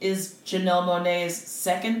think is Janelle Monáe's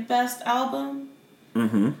second best album.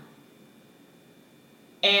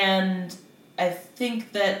 And I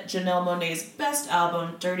think that Janelle Monáe's best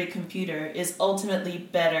album, Dirty Computer, is ultimately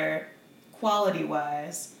better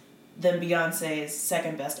quality-wise than Beyonce's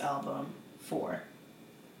second best album, 4.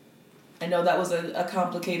 I know that was a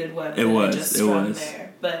complicated web that I just strung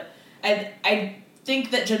there. But I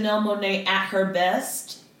think that Janelle Monáe at her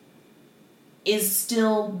best is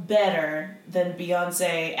still better than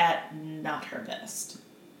Beyonce at not her best.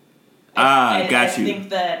 I think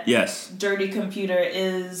that Dirty Computer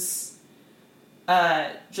is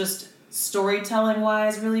just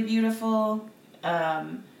storytelling-wise really beautiful.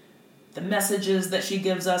 The messages that she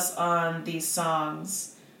gives us on these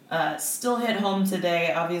songs still hit home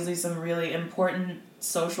today. Obviously, some really important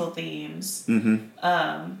social themes.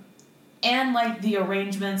 And, like, the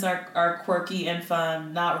arrangements are quirky and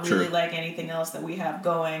fun, not really True. like anything else that we have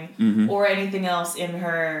going, or anything else in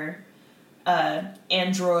her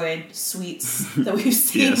Android suites that we've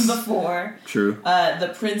seen Yes. before. True.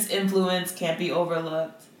 The Prince influence can't be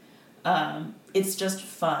overlooked. It's just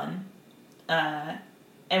fun. And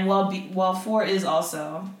while 4 is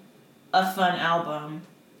also a fun album,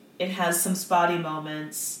 it has some spotty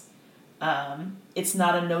moments. It's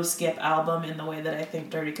not a no-skip album in the way that I think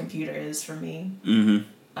Dirty Computer is for me.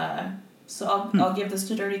 So I'll give this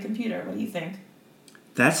to Dirty Computer. What do you think?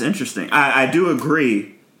 That's interesting. I do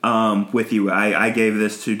agree with you. I gave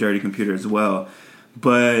this to Dirty Computer as well.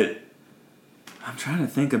 But I'm trying to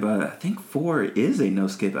think about it. I think 4 is a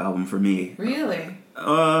no-skip album for me. Really?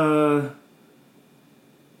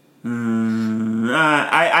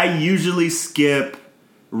 I usually skip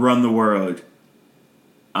Run the World.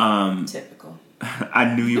 Typical.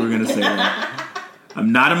 I knew you were going to say that.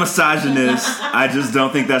 I'm not a misogynist. I just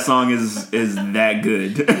don't think that song is that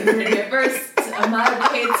good. You heard it first. Amada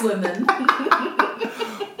hates women.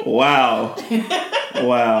 Wow.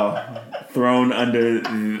 Thrown under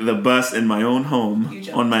the bus in my own home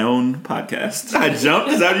on my own podcast. I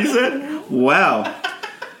jumped? Is that what you said? Wow.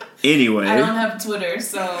 Anyway. I don't have Twitter,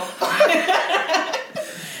 so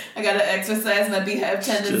I gotta exercise my beehive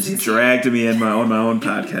tendencies. Just dragged me on my own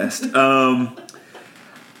podcast.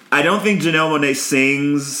 I don't think Janelle Monáe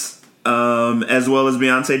sings as well as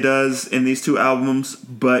Beyonce does in these two albums,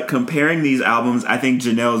 but comparing these albums, I think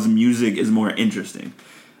Janelle's music is more interesting.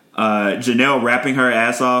 Janelle rapping her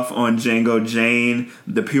ass off on Django Jane,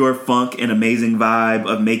 the pure funk and amazing vibe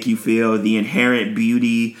of Make You Feel, the inherent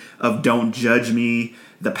beauty of Don't Judge Me,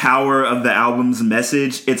 the power of the album's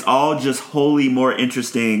message, it's all just wholly more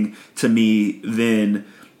interesting to me than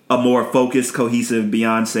a more focused, cohesive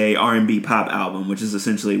Beyonce R&B pop album, which is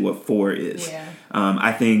essentially what 4 is. Yeah.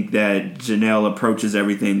 I think that Janelle approaches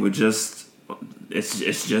everything with just,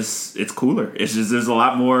 it's cooler. It's just, there's a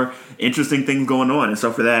lot more interesting things going on. And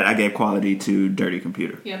so for that, I gave quality to Dirty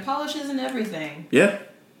Computer. Yeah, polish isn't everything. Yeah.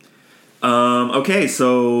 Okay,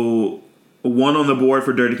 so 1 on the board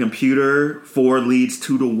for Dirty Computer, 4 leads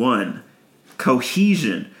 2-1.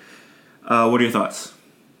 Cohesion. What are your thoughts?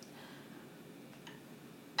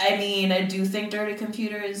 I mean, I do think Dirty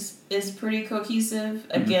Computer is pretty cohesive.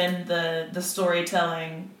 Again, the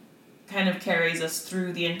storytelling kind of carries us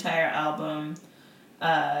through the entire album.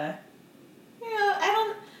 I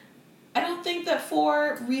don't think that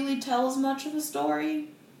 4 really tells much of a story.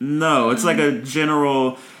 No, it's like a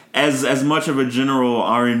general, as much of a general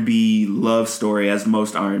R&B love story as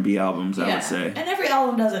most R&B albums, I would say. And every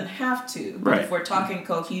album doesn't have to. But Right. if we're talking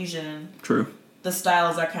cohesion, True. the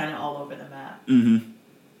styles are kind of all over the map.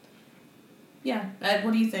 Yeah.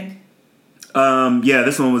 What do you think? Yeah,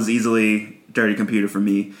 this one was easily Dirty Computer for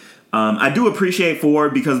me. I do appreciate 4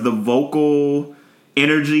 because the vocal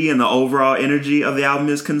energy and the overall energy of the album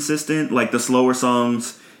is consistent. Like the slower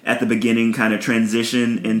songs at the beginning kind of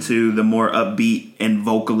transition into the more upbeat and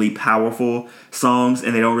vocally powerful songs,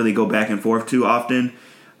 and they don't really go back and forth too often.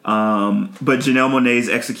 But Janelle Monáe's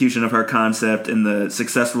execution of her concept and the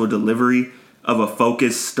successful delivery of a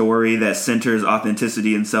focused story that centers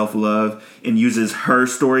authenticity and self-love and uses her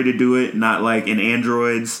story to do it, not like an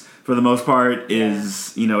android's for the most part,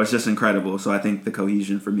 is, it's just incredible. So I think the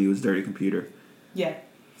cohesion for me was Dirty Computer. Yeah,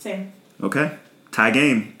 same. Okay. Tie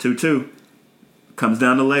game, 2-2. Comes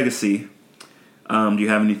down to Legacy. Do you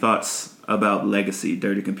have any thoughts about Legacy,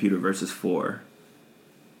 Dirty Computer versus 4?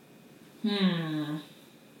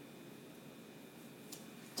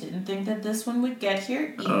 Didn't think that this one would get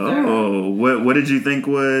here either. Oh, what did you think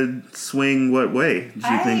would swing what way? Did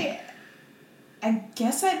you think? I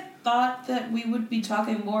guess I thought that we would be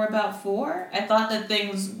talking more about 4. I thought that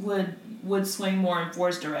things would swing more in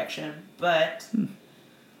 4's direction, but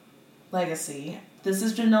Legacy. This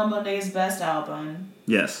is Janelle Monáe's best album,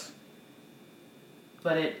 Yes.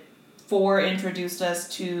 but 4 introduced us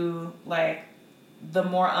to like the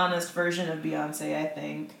more honest version of Beyonce, I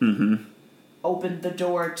think. Opened the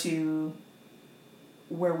door to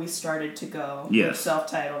where we started to go. Yes. With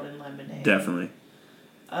Self-Titled and Lemonade. Definitely.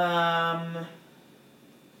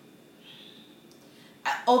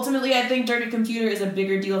 Ultimately, I think Dirty Computer is a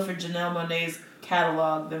bigger deal for Janelle Monáe's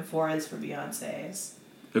catalog than 4 is for Beyonce's.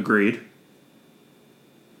 Agreed.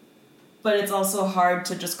 But it's also hard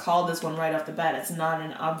to just call this one right off the bat. It's not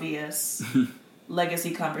an obvious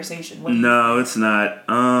legacy conversation. No, it's not.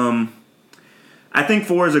 I think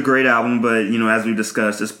 4 is a great album, but, as we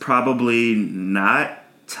discussed, it's probably not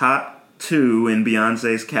top 2 in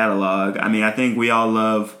Beyonce's catalog. I mean, I think we all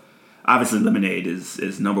love, obviously Lemonade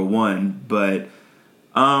is number 1, but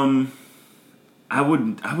I I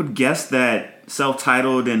would guess that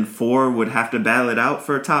Self-Titled and 4 would have to battle it out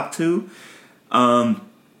for top 2. And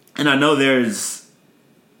I know there's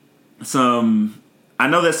I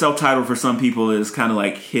know that Self-Titled for some people is kind of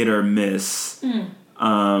like hit or miss.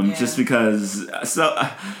 Just because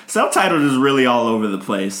Self-Titled is really all over the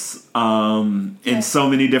place in so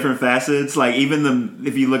many different facets. Like even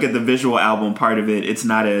if you look at the visual album part of it, it's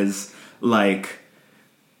not as like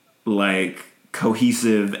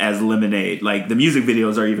cohesive as Lemonade. Like the music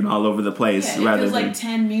videos are even all over the place. Yeah, it feels like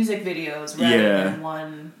 10 music videos rather than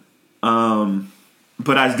one.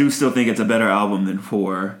 But I do still think it's a better album than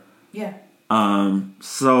 4. Yeah.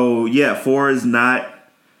 So yeah, 4 is not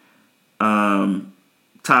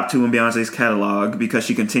top 2 in Beyonce's catalog because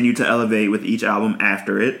she continued to elevate with each album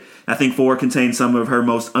after it. I think 4 contains some of her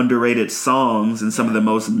most underrated songs and some of the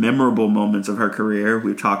most memorable moments of her career.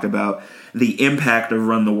 We've talked about the impact of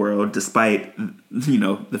Run the World, despite,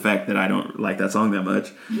 the fact that I don't like that song that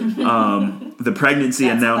much. The pregnancy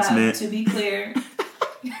announcement. To be clear.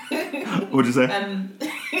 What'd you say?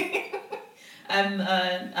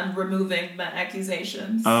 I'm removing my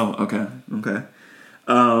accusations. Oh, okay.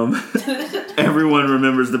 Everyone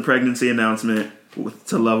remembers the pregnancy announcement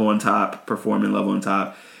to Love on Top, performing Love on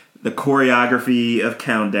Top. The choreography of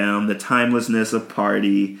Countdown, the timelessness of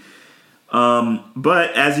Party.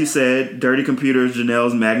 But as you said, Dirty Computer is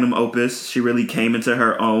Janelle's magnum opus. She really came into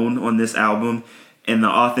her own on this album, and the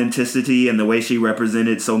authenticity and the way she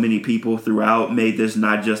represented so many people throughout made this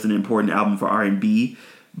not just an important album for R&B,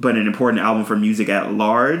 but an important album for music at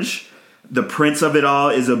large. The Prince of it all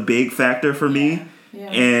is a big factor for me.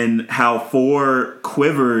 Yeah. And how 4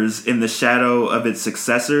 quivers in the shadow of its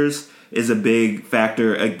successors is a big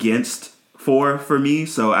factor against 4 for me.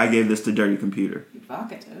 So I gave this to Dirty Computer.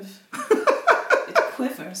 Evocative. It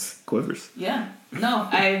quivers. Quivers. Yeah. No,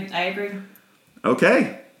 I agree.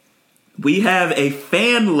 Okay. We have a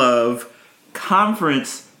fan love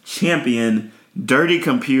conference champion. Dirty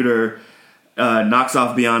Computer knocks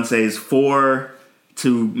off Beyonce's 4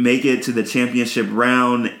 to make it to the championship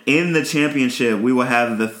round. In the championship, we will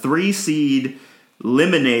have the 3 seed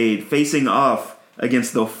Lemonade facing off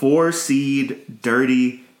against the 4 seed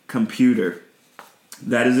Dirty Computer.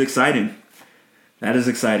 That is exciting. It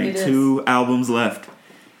is. 2 albums left.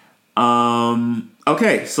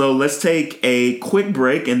 Okay, so let's take a quick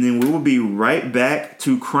break, and then we will be right back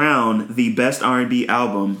to crown the best R&B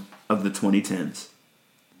album of the 2010s.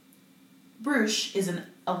 Brush is an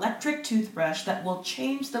electric toothbrush that will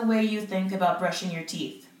change the way you think about brushing your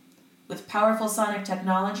teeth. With powerful sonic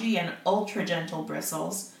technology and ultra-gentle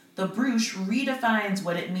bristles, the Brush redefines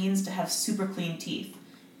what it means to have super clean teeth.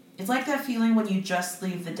 It's like that feeling when you just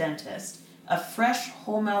leave the dentist, a fresh,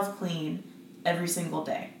 whole mouth clean every single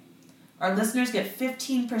day. Our listeners get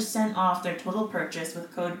 15% off their total purchase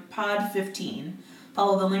with code POD15.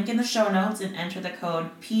 Follow the link in the show notes and enter the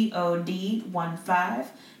code POD15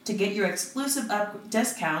 to get your exclusive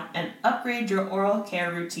discount and upgrade your oral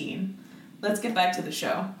care routine. Let's get back to the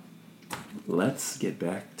show.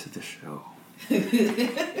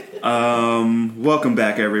 Welcome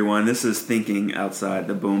back, everyone. This is Thinking Outside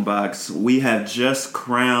the Boombox. We have just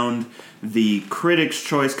crowned the Critics'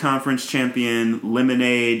 Choice Conference champion,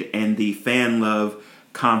 Lemonade, and the Fan Love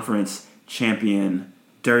Conference champion,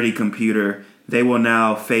 Dirty Computer. They will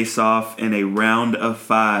now face off in a round of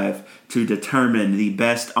 5 to determine the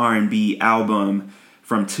best R&B album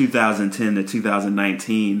from 2010 to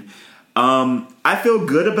 2019. I feel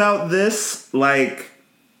good about this. I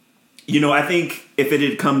think if it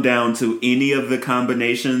had come down to any of the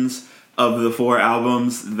combinations of the 4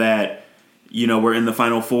 albums that, were in the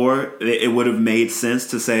final 4, it would have made sense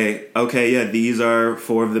to say, okay, yeah, these are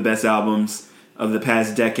 4 of the best albums of the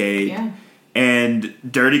past decade. Yeah. And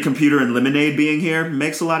Dirty Computer and Lemonade being here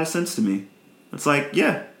makes a lot of sense to me. It's like,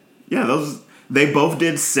 they both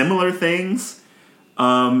did similar things,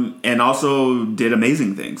 and also did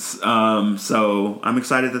amazing things. So I'm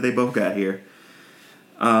excited that they both got here.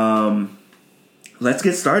 Let's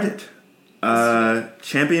get started.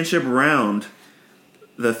 Championship round.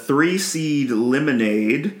 The 3 seed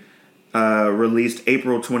Lemonade released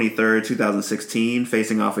April 23rd, 2016,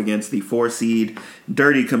 facing off against the 4 seed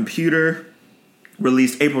Dirty Computer,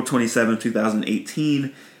 released April 27th,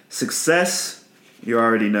 2018. Success, you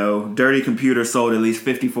already know. Dirty Computer sold at least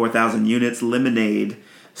 54,000 units. Lemonade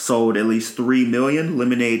sold at least 3 million.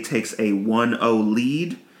 Lemonade takes a 1-0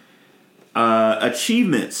 lead.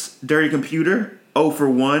 Achievements. Dirty Computer, 0 for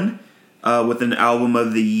 1 with an Album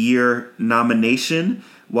of the Year nomination,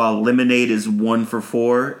 while Lemonade is 1 for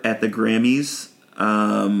 4 at the Grammys,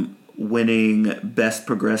 winning Best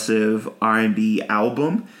Progressive R&B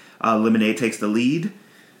Album. Lemonade takes the lead.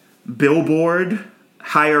 Billboard,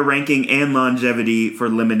 higher ranking and longevity for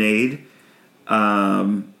Lemonade.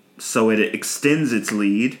 So it extends its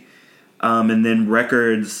lead. And then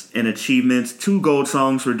records and achievements, 2 gold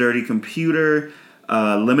songs for Dirty Computer.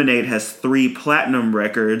 Lemonade has 3 platinum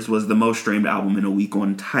records, was the most streamed album in a week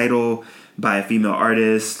on Tidal by a female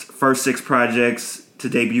artist. First 6 projects to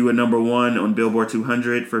debut at number 1 on Billboard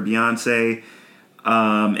 200 for Beyonce.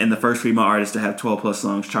 And the first female artist to have 12 plus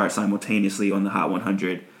songs chart simultaneously on the Hot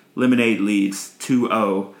 100. Lemonade leads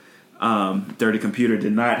 2-0. Dirty Computer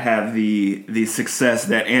did not have the success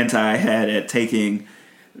that Anti had at taking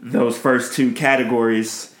those first 2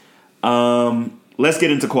 categories. Let's get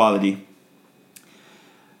into quality.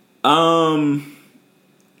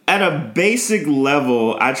 At a basic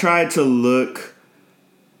level, I tried to look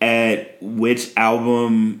at which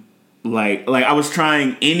album, like I was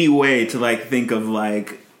trying any way to like think of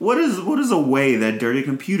like what is a way that Dirty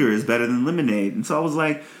Computer is better than Lemonade, and so I was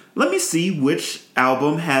like, let me see which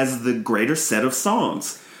album has the greater set of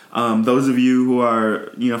songs. Those of you who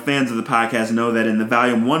are fans of the podcast know that in the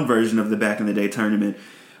Volume 1 version of the Back in the Day tournament,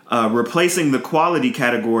 replacing the quality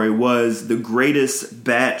category was the greatest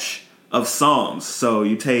batch of songs. So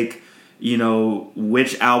you take,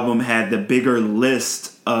 which album had the bigger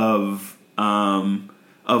list of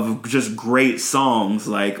just great songs,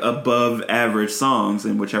 like above average songs,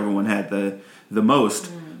 and whichever one had the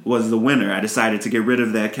most was the winner. I decided to get rid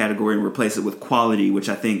of that category and replace it with quality, which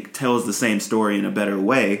I think tells the same story in a better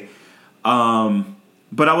way.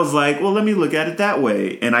 But I was like, well, let me look at it that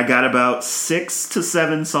way. And I got about 6 to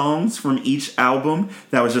 7 songs from each album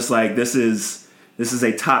that was just like, this is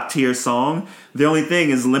a top tier song. The only thing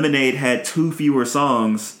is Lemonade had 2 fewer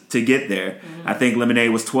songs to get there. Mm-hmm. I think Lemonade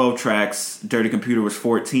was 12 tracks. Dirty Computer was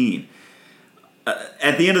 14.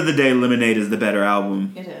 At the end of the day, Lemonade is the better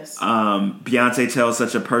album. It is. Beyonce tells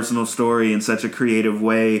such a personal story in such a creative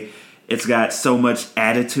way. It's got so much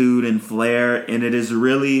attitude and flair, and it is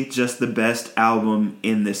really just the best album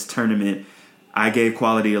in this tournament. I gave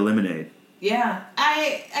quality a Lemonade. Yeah,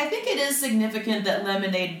 I think it is significant that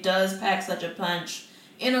Lemonade does pack such a punch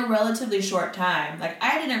in a relatively short time. Like,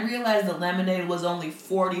 I didn't realize that Lemonade was only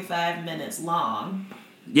 45 minutes long.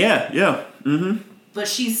 Yeah. Mm-hmm. But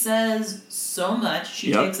she says so much.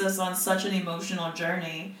 She takes us on such an emotional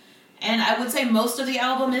journey. And I would say most of the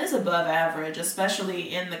album is above average,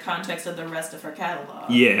 especially in the context of the rest of her catalog.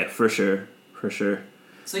 Yeah, for sure.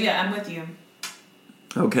 So yeah, I'm with you.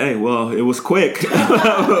 Okay, well, it was quick.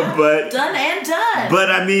 but done and done. But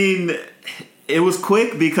I mean, it was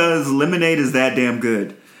quick because Lemonade is that damn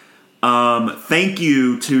good. Thank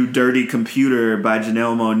you to Dirty Computer by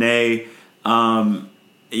Janelle Monáe.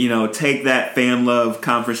 Take that fan love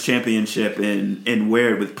conference championship and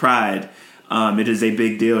wear it with pride. It is a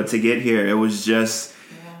big deal to get here. It was just,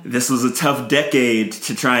 this was a tough decade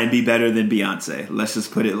to try and be better than Beyonce. Let's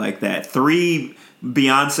just put it like that. 3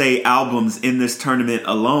 Beyonce albums in this tournament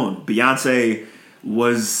alone. Beyonce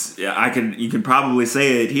was, you can probably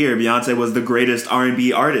say it here, Beyonce was the greatest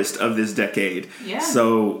R&B artist of this decade. Yeah.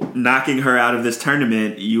 So knocking her out of this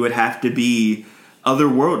tournament, you would have to be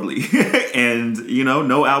otherworldly. And,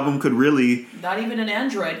 no album could really... Not even an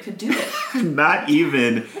Android could do it. Not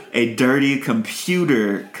even a Dirty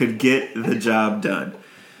Computer could get the job done.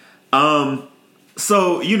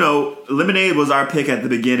 So, Lemonade was our pick at the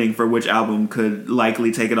beginning for which album could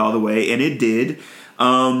likely take it all the way, and it did.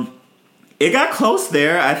 It got close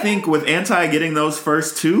there. I think with Anti getting those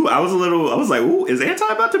first 2, I was like, ooh, is Anti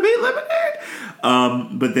about to beat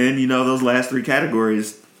Lemonade? But then, those last 3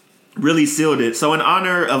 categories really sealed it. So in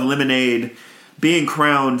honor of Lemonade being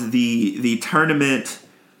crowned the tournament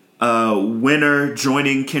winner,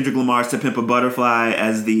 joining Kendrick Lamar's To Pimp a Butterfly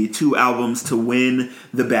as the 2 albums to win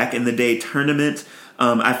the Back in the Day tournament,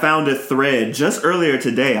 I found a thread just earlier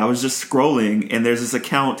today. I was just scrolling, and there's this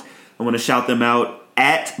account, I want to shout them out,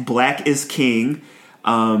 at Black is King.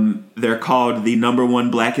 They're called the #1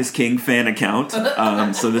 Black is King fan account.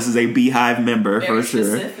 So this is a Beehive member. Very for sure.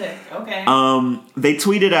 Specific. Okay. They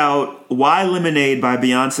tweeted out, "Why Lemonade by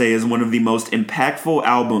Beyonce is one of the most impactful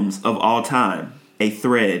albums of all time." A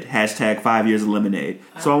thread, #5 years of Lemonade.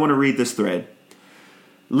 So I want to read this thread.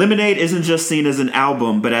 Lemonade isn't just seen as an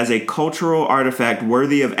album, but as a cultural artifact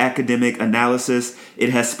worthy of academic analysis.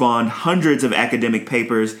 It has spawned hundreds of academic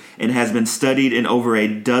papers and has been studied in over a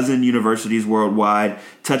dozen universities worldwide,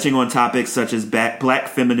 touching on topics such as black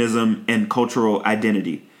feminism and cultural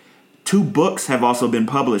identity. 2 books have also been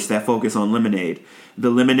published that focus on Lemonade. The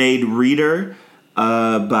Lemonade Reader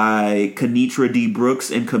by Kenitra D. Brooks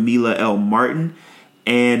and Camila L. Martin,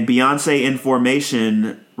 and Beyonce in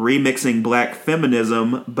Formation, Remixing Black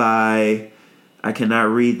Feminism by I cannot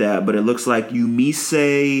read that, but it looks like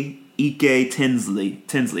Yumise Ike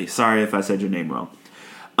Tinsley. Sorry if I said your name wrong.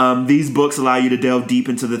 These books allow you to delve deep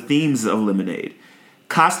into the themes of Lemonade.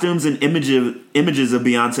 Costumes and images of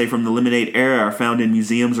Beyonce from the Lemonade era are found in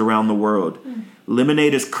museums around the world.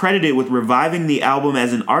 Lemonade is credited with reviving the album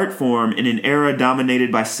as an art form in an era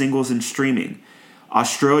dominated by singles and streaming.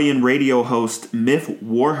 Australian radio host Myth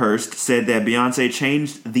Warhurst said that Beyonce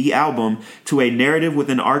changed the album to a narrative with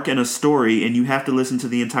an arc and a story, and you have to listen to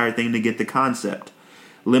the entire thing to get the concept.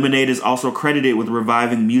 Lemonade is also credited with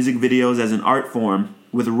reviving music videos as an art form,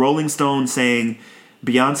 with Rolling Stone saying,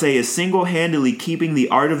 Beyonce is single-handedly keeping the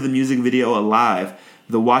art of the music video alive.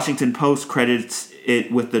 The Washington Post credits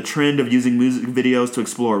it with the trend of using music videos to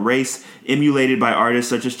explore race, emulated by artists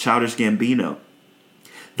such as Childish Gambino.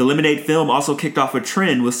 The Lemonade film also kicked off a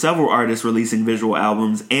trend with several artists releasing visual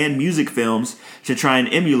albums and music films to try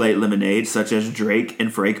and emulate Lemonade, such as Drake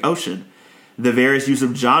and Frank Ocean. The various use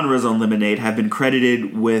of genres on Lemonade have been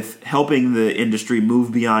credited with helping the industry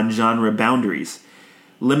move beyond genre boundaries.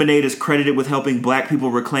 Lemonade is credited with helping black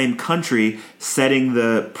people reclaim country, setting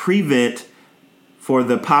the prevent for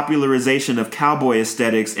the popularization of cowboy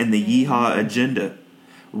aesthetics and the yeehaw agenda.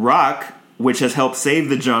 Rock, which has helped save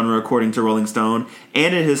the genre according to Rolling Stone,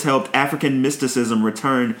 and it has helped African mysticism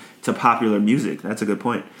return to popular music. That's a good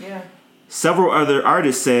point. Yeah. Several other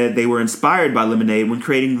artists said they were inspired by Lemonade when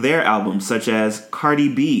creating their albums, such as Cardi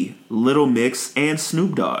B, Little Mix, and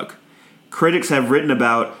Snoop Dogg. Critics have written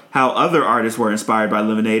about how other artists were inspired by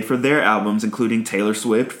Lemonade for their albums, including Taylor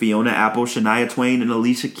Swift, Fiona Apple, Shania Twain, and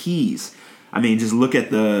Alicia Keys. I mean, just look at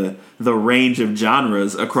the range of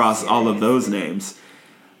genres across all of those names.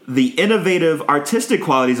 The innovative artistic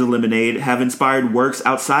qualities of Lemonade have inspired works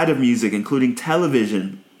outside of music, including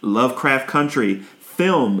television, Lovecraft Country,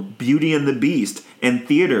 film, Beauty and the Beast, and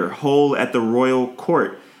theater, Hole at the Royal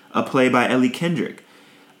Court, a play by Ellie Kendrick.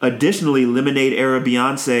 Additionally, Lemonade-era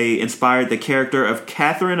Beyonce inspired the character of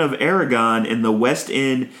Catherine of Aragon in the West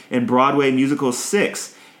End and Broadway musical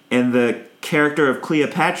Six, and the character of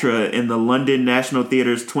Cleopatra in the London National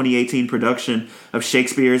Theatre's 2018 production of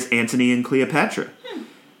Shakespeare's Antony and Cleopatra.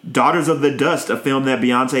 Daughters of the Dust, a film that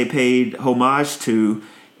Beyonce paid homage to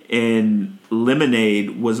in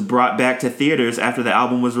Lemonade, was brought back to theaters after the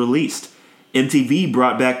album was released. MTV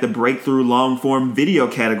brought back the breakthrough long-form video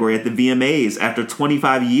category at the VMAs after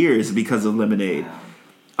 25 years because of Lemonade.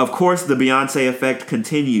 Of course, the Beyonce effect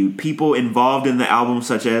continued. People involved in the album,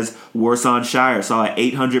 such as Warsan Shire, saw an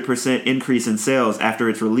 800% increase in sales after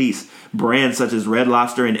its release. Brands such as Red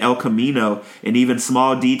Lobster and El Camino, and even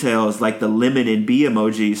small details like the lemon and bee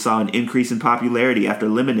emoji, saw an increase in popularity after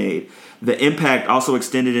Lemonade. The impact also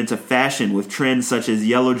extended into fashion, with trends such as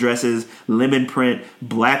yellow dresses, lemon print,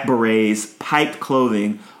 black berets, piped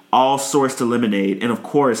clothing, all sourced to Lemonade. And of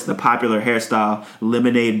course, the popular hairstyle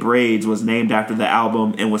Lemonade braids was named after the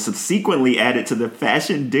album and was subsequently added to the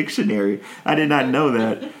Fashion Dictionary. I did not know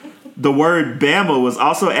that. The word Bama was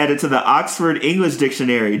also added to the Oxford English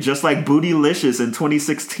Dictionary, just like Bootylicious in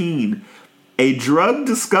 2016. A drug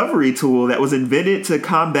discovery tool that was invented to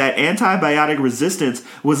combat antibiotic resistance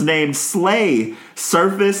was named SLAY,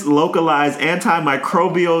 Surface Localized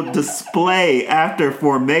Antimicrobial Display After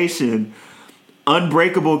Formation.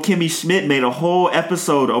 Unbreakable Kimmy Schmidt made a whole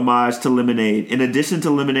episode homage to Lemonade. In addition to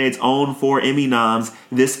Lemonade's own 4 Emmy noms,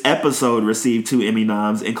 this episode received 2 Emmy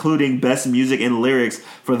noms, including Best Music and Lyrics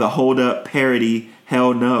for the Hold Up parody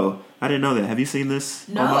Hell No. I didn't know that. Have you seen this?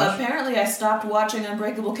 No, homage? Apparently I stopped watching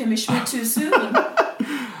Unbreakable Kimmy Schmidt too soon.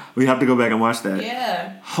 We have to go back and watch that.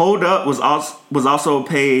 Yeah. Hold Up was also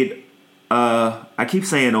paid, I keep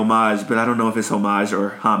saying homage, but I don't know if it's homage or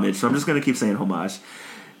homage, so I'm just going to keep saying homage,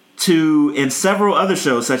 in several other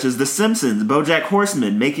shows such as The Simpsons, BoJack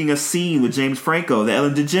Horseman, Making a Scene with James Franco, The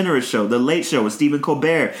Ellen DeGeneres Show, The Late Show with Stephen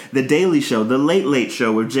Colbert, The Daily Show, The Late Late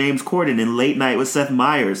Show with James Corden, and Late Night with Seth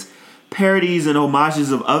Meyers. Parodies and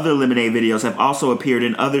homages of other Lemonade videos have also appeared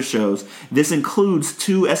in other shows. This includes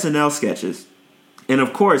 2 SNL sketches. And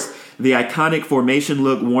of course, the iconic formation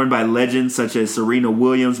look worn by legends such as Serena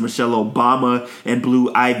Williams, Michelle Obama, and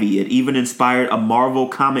Blue Ivy. It even inspired a Marvel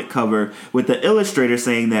comic cover with the illustrator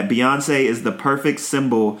saying that Beyonce is the perfect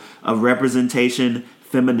symbol of representation,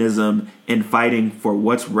 feminism, and fighting for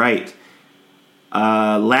what's right.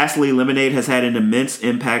 Lastly, Lemonade has had an immense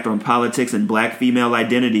impact on politics and black female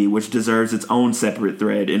identity, which deserves its own separate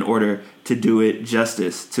thread in order to do it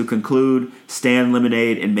justice. To conclude, stand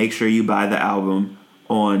Lemonade and make sure you buy the album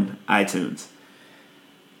on iTunes.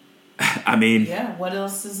 I mean, yeah, what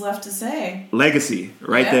else is left to say? Legacy,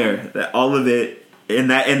 right there. All of it, and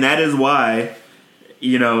that is why,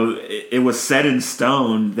 it was set in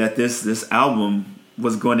stone that this album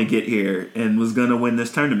was going to get here and was going to win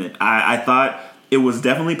this tournament. I thought it was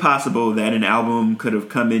definitely possible that an album could have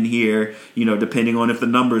come in here, depending on if the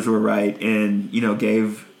numbers were right, and,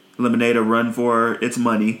 gave Lemonade a run for its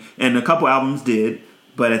money. And a couple albums did,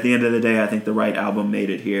 but at the end of the day, I think the right album made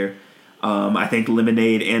it here. I think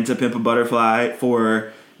Lemonade and To Pimp a Butterfly,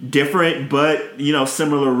 for different but,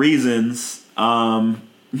 similar reasons,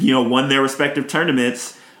 won their respective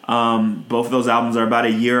tournaments. Both of those albums are about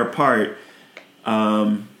a year apart.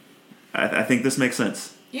 I think this makes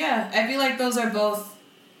sense. Yeah, I feel like those are both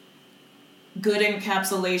good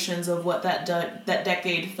encapsulations of what that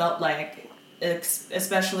decade felt like,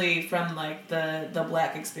 especially from like the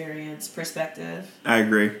Black experience perspective. I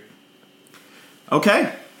agree.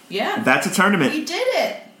 Okay. Yeah. That's a tournament. We did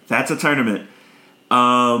it. That's a tournament.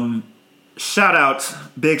 Big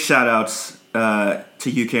shout outs to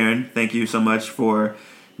you, Karen. Thank you so much for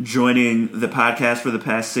joining the podcast for the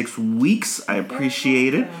past 6 weeks. I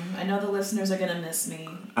appreciate it. I know the listeners are going to miss me.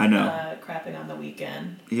 I know. Crapping on The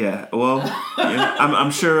Weeknd. Yeah, well,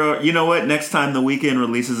 I'm sure, you know what? Next time The Weeknd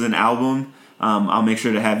releases an album, I'll make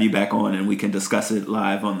sure to have you back on and we can discuss it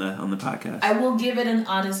live on the podcast. I will give it an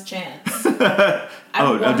honest chance.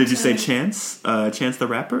 Did you say Chance? Chance the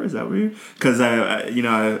Rapper? Is that what you're? Because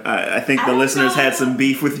I think the listeners had some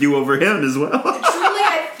beef with you over him as well. Truly,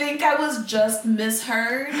 I think I was just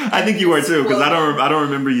misheard. I think you were too, because I don't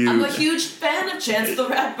remember you. I'm a huge fan of Chance the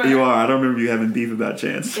Rapper. You are. I don't remember you having beef about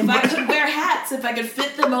Chance. If I could wear hats, if I could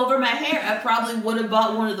fit them over my hair, I probably would have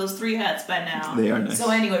bought one of those 3 hats by now. They are nice. So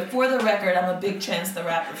anyway, for the record, I'm a big Chance the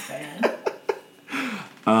Rapper fan.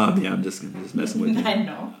 Yeah, I'm just messing with you. I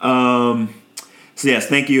know. So yes,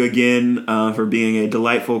 thank you again for being a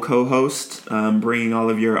delightful co-host, bringing all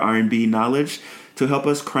of your R&B knowledge to help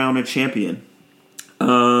us crown a champion.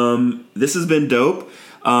 This has been dope.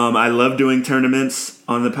 I love doing tournaments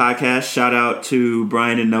on the podcast. Shout out to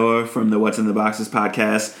Brian and Noah from the What's in the Boxes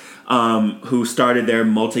podcast, who started their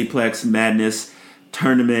Multiplex Madness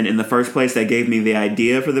tournament in the first place. That gave me the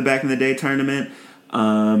idea for the Back in the Day tournament.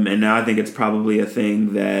 And now I think it's probably a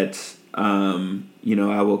thing that,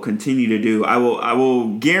 I will continue to do. I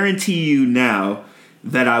will guarantee you now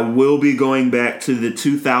that I will be going back to the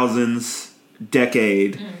 2000s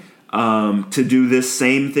decade, to do this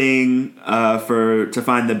same thing, to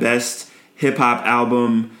find the best hip hop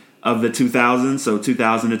album of the 2000s, so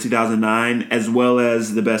 2000 to 2009, as well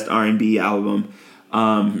as the best R&B album.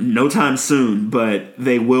 No time soon, but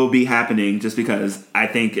they will be happening just because I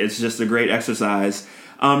think it's just a great exercise.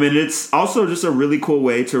 And it's also just a really cool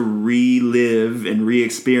way to relive and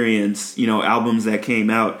re-experience, albums that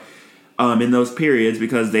came out in those periods,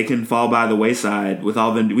 because they can fall by the wayside with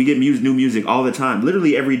we get new music all the time.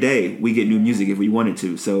 Literally every day we get new music if we wanted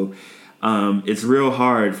to. So it's real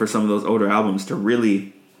hard for some of those older albums to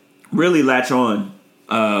really, really latch on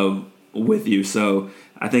with you. So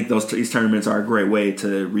I think these tournaments are a great way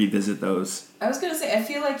to revisit those. I was going to say, I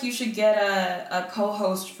feel like you should get a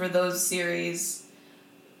co-host for those series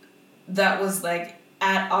that was like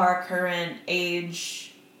at our current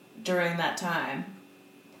age during that time.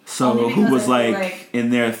 So who was like in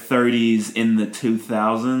their 30s in the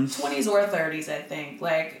 2000s? 20s or 30s, I think.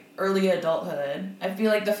 Like early adulthood. I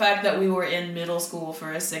feel like the fact that we were in middle school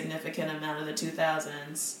for a significant amount of the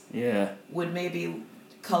 2000s would maybe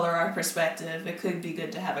color our perspective. It could be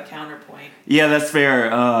good to have a counterpoint. Yeah, that's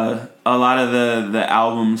fair. A lot of the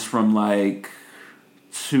albums from like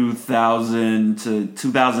 2000 to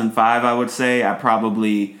 2005, I would say, I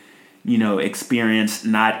probably, experienced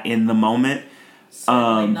not in the moment.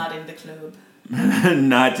 Certainly not in the club.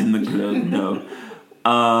 Not in the club, no.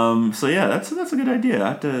 So yeah, that's a good idea. I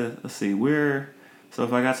have to, let's see, so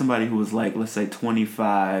if I got somebody who was like, let's say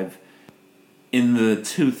 25 in the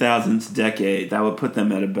 2000s decade, that would put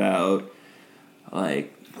them at about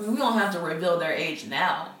like... we don't have to reveal their age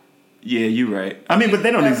now. Yeah, you're right. I mean, but they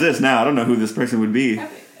don't exist now. I don't know who this person would be.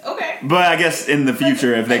 Okay. But I guess in the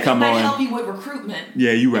future, if they come on... It might help you with recruitment.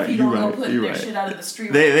 Yeah, you're right. If you don't go putting their shit out of the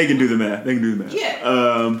street. They can do the math.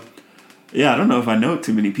 Yeah. Yeah, I don't know if I know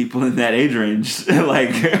too many people in that age range.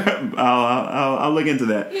 Like, I'll look into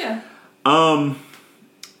that. Yeah.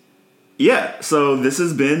 Yeah, so this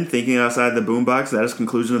has been Thinking Outside the Boombox. That is the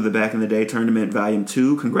conclusion of the Back in the Day Tournament Volume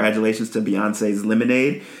 2. Congratulations to Beyonce's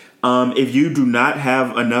Lemonade. If you do not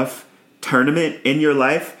have enough tournament in your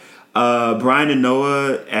life, Brian and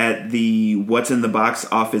Noah at the What's in the Box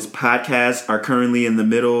Office podcast are currently in the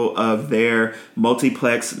middle of their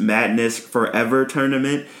Multiplex Madness Forever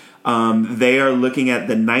tournament. They are looking at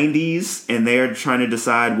the 90s, and they are trying to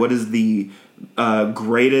decide what is the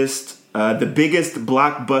the biggest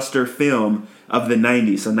blockbuster film of the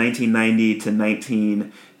 90s, so 1990 to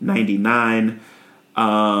 1999.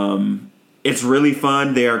 It's really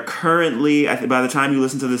fun. They are currently, by the time you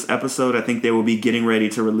listen to this episode, I think they will be getting ready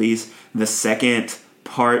to release the second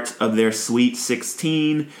part of their Sweet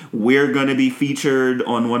 16. We're going to be featured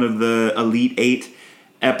on one of the Elite 8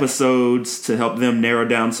 episodes to help them narrow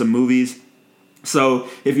down some movies. So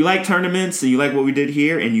if you like tournaments and you like what we did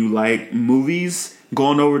here and you like movies, go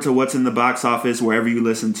on over to What's in the Box Office, wherever you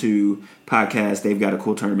listen to podcasts. They've got a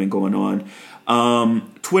cool tournament going on.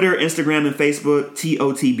 Twitter, Instagram, and Facebook,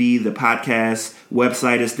 TOTB, the podcast.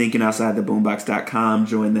 Website is thinkingoutsidetheboombox.com.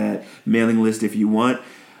 Join that mailing list if you want.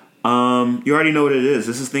 You already know what it is.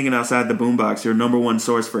 This is Thinking Outside the Boombox, your number one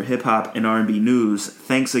source for hip-hop and R&B news.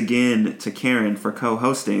 Thanks again to Karen for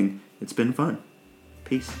co-hosting. It's been fun.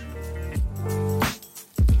 Peace.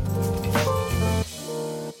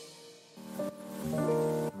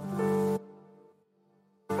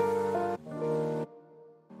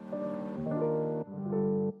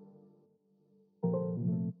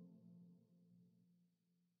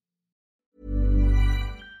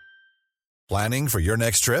 Planning for your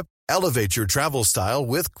next trip? Elevate your travel style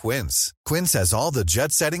with Quince. Quince has all the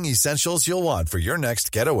jet-setting essentials you'll want for your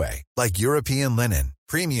next getaway, like European linen,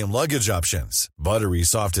 premium luggage options, buttery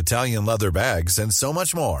soft Italian leather bags, and so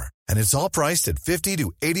much more. And it's all priced at 50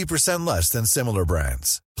 to 80% less than similar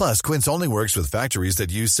brands. Plus, Quince only works with factories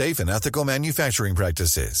that use safe and ethical manufacturing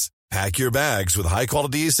practices. Pack your bags with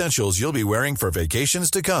high-quality essentials you'll be wearing for vacations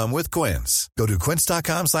to come with Quince. Go to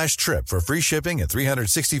quince.com/trip for free shipping and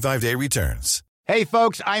 365-day returns. Hey,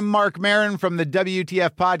 folks, I'm Mark Maron from the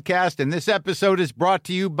WTF Podcast, and this episode is brought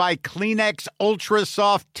to you by Kleenex Ultra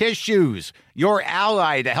Soft Tissues, your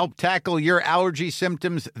ally to help tackle your allergy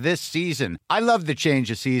symptoms this season. I love the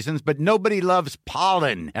change of seasons, but nobody loves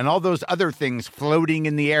pollen and all those other things floating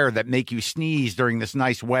in the air that make you sneeze during this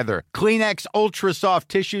nice weather. Kleenex Ultra Soft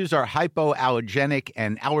Tissues are hypoallergenic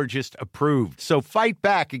and allergist approved, so fight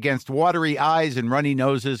back against watery eyes and runny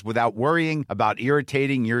noses without worrying about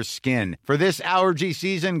irritating your skin. For this allergy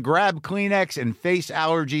season, grab Kleenex and face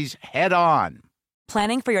allergies head on.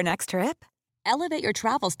 Planning for your next trip? Elevate your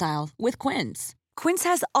travel style with Quince. Quince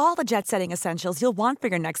has all the jet-setting essentials you'll want for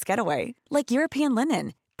your next getaway, like European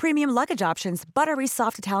linen, premium luggage options, buttery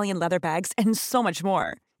soft Italian leather bags, and so much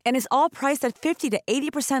more. And is all priced at 50 to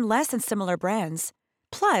 80% less than similar brands.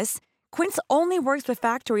 Plus, Quince only works with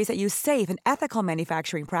factories that use safe and ethical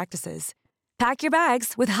manufacturing practices. Pack your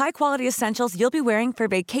bags with high-quality essentials you'll be wearing for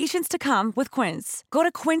vacations to come with Quince. Go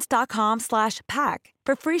to quince.com/pack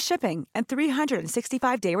for free shipping and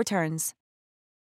 365-day returns.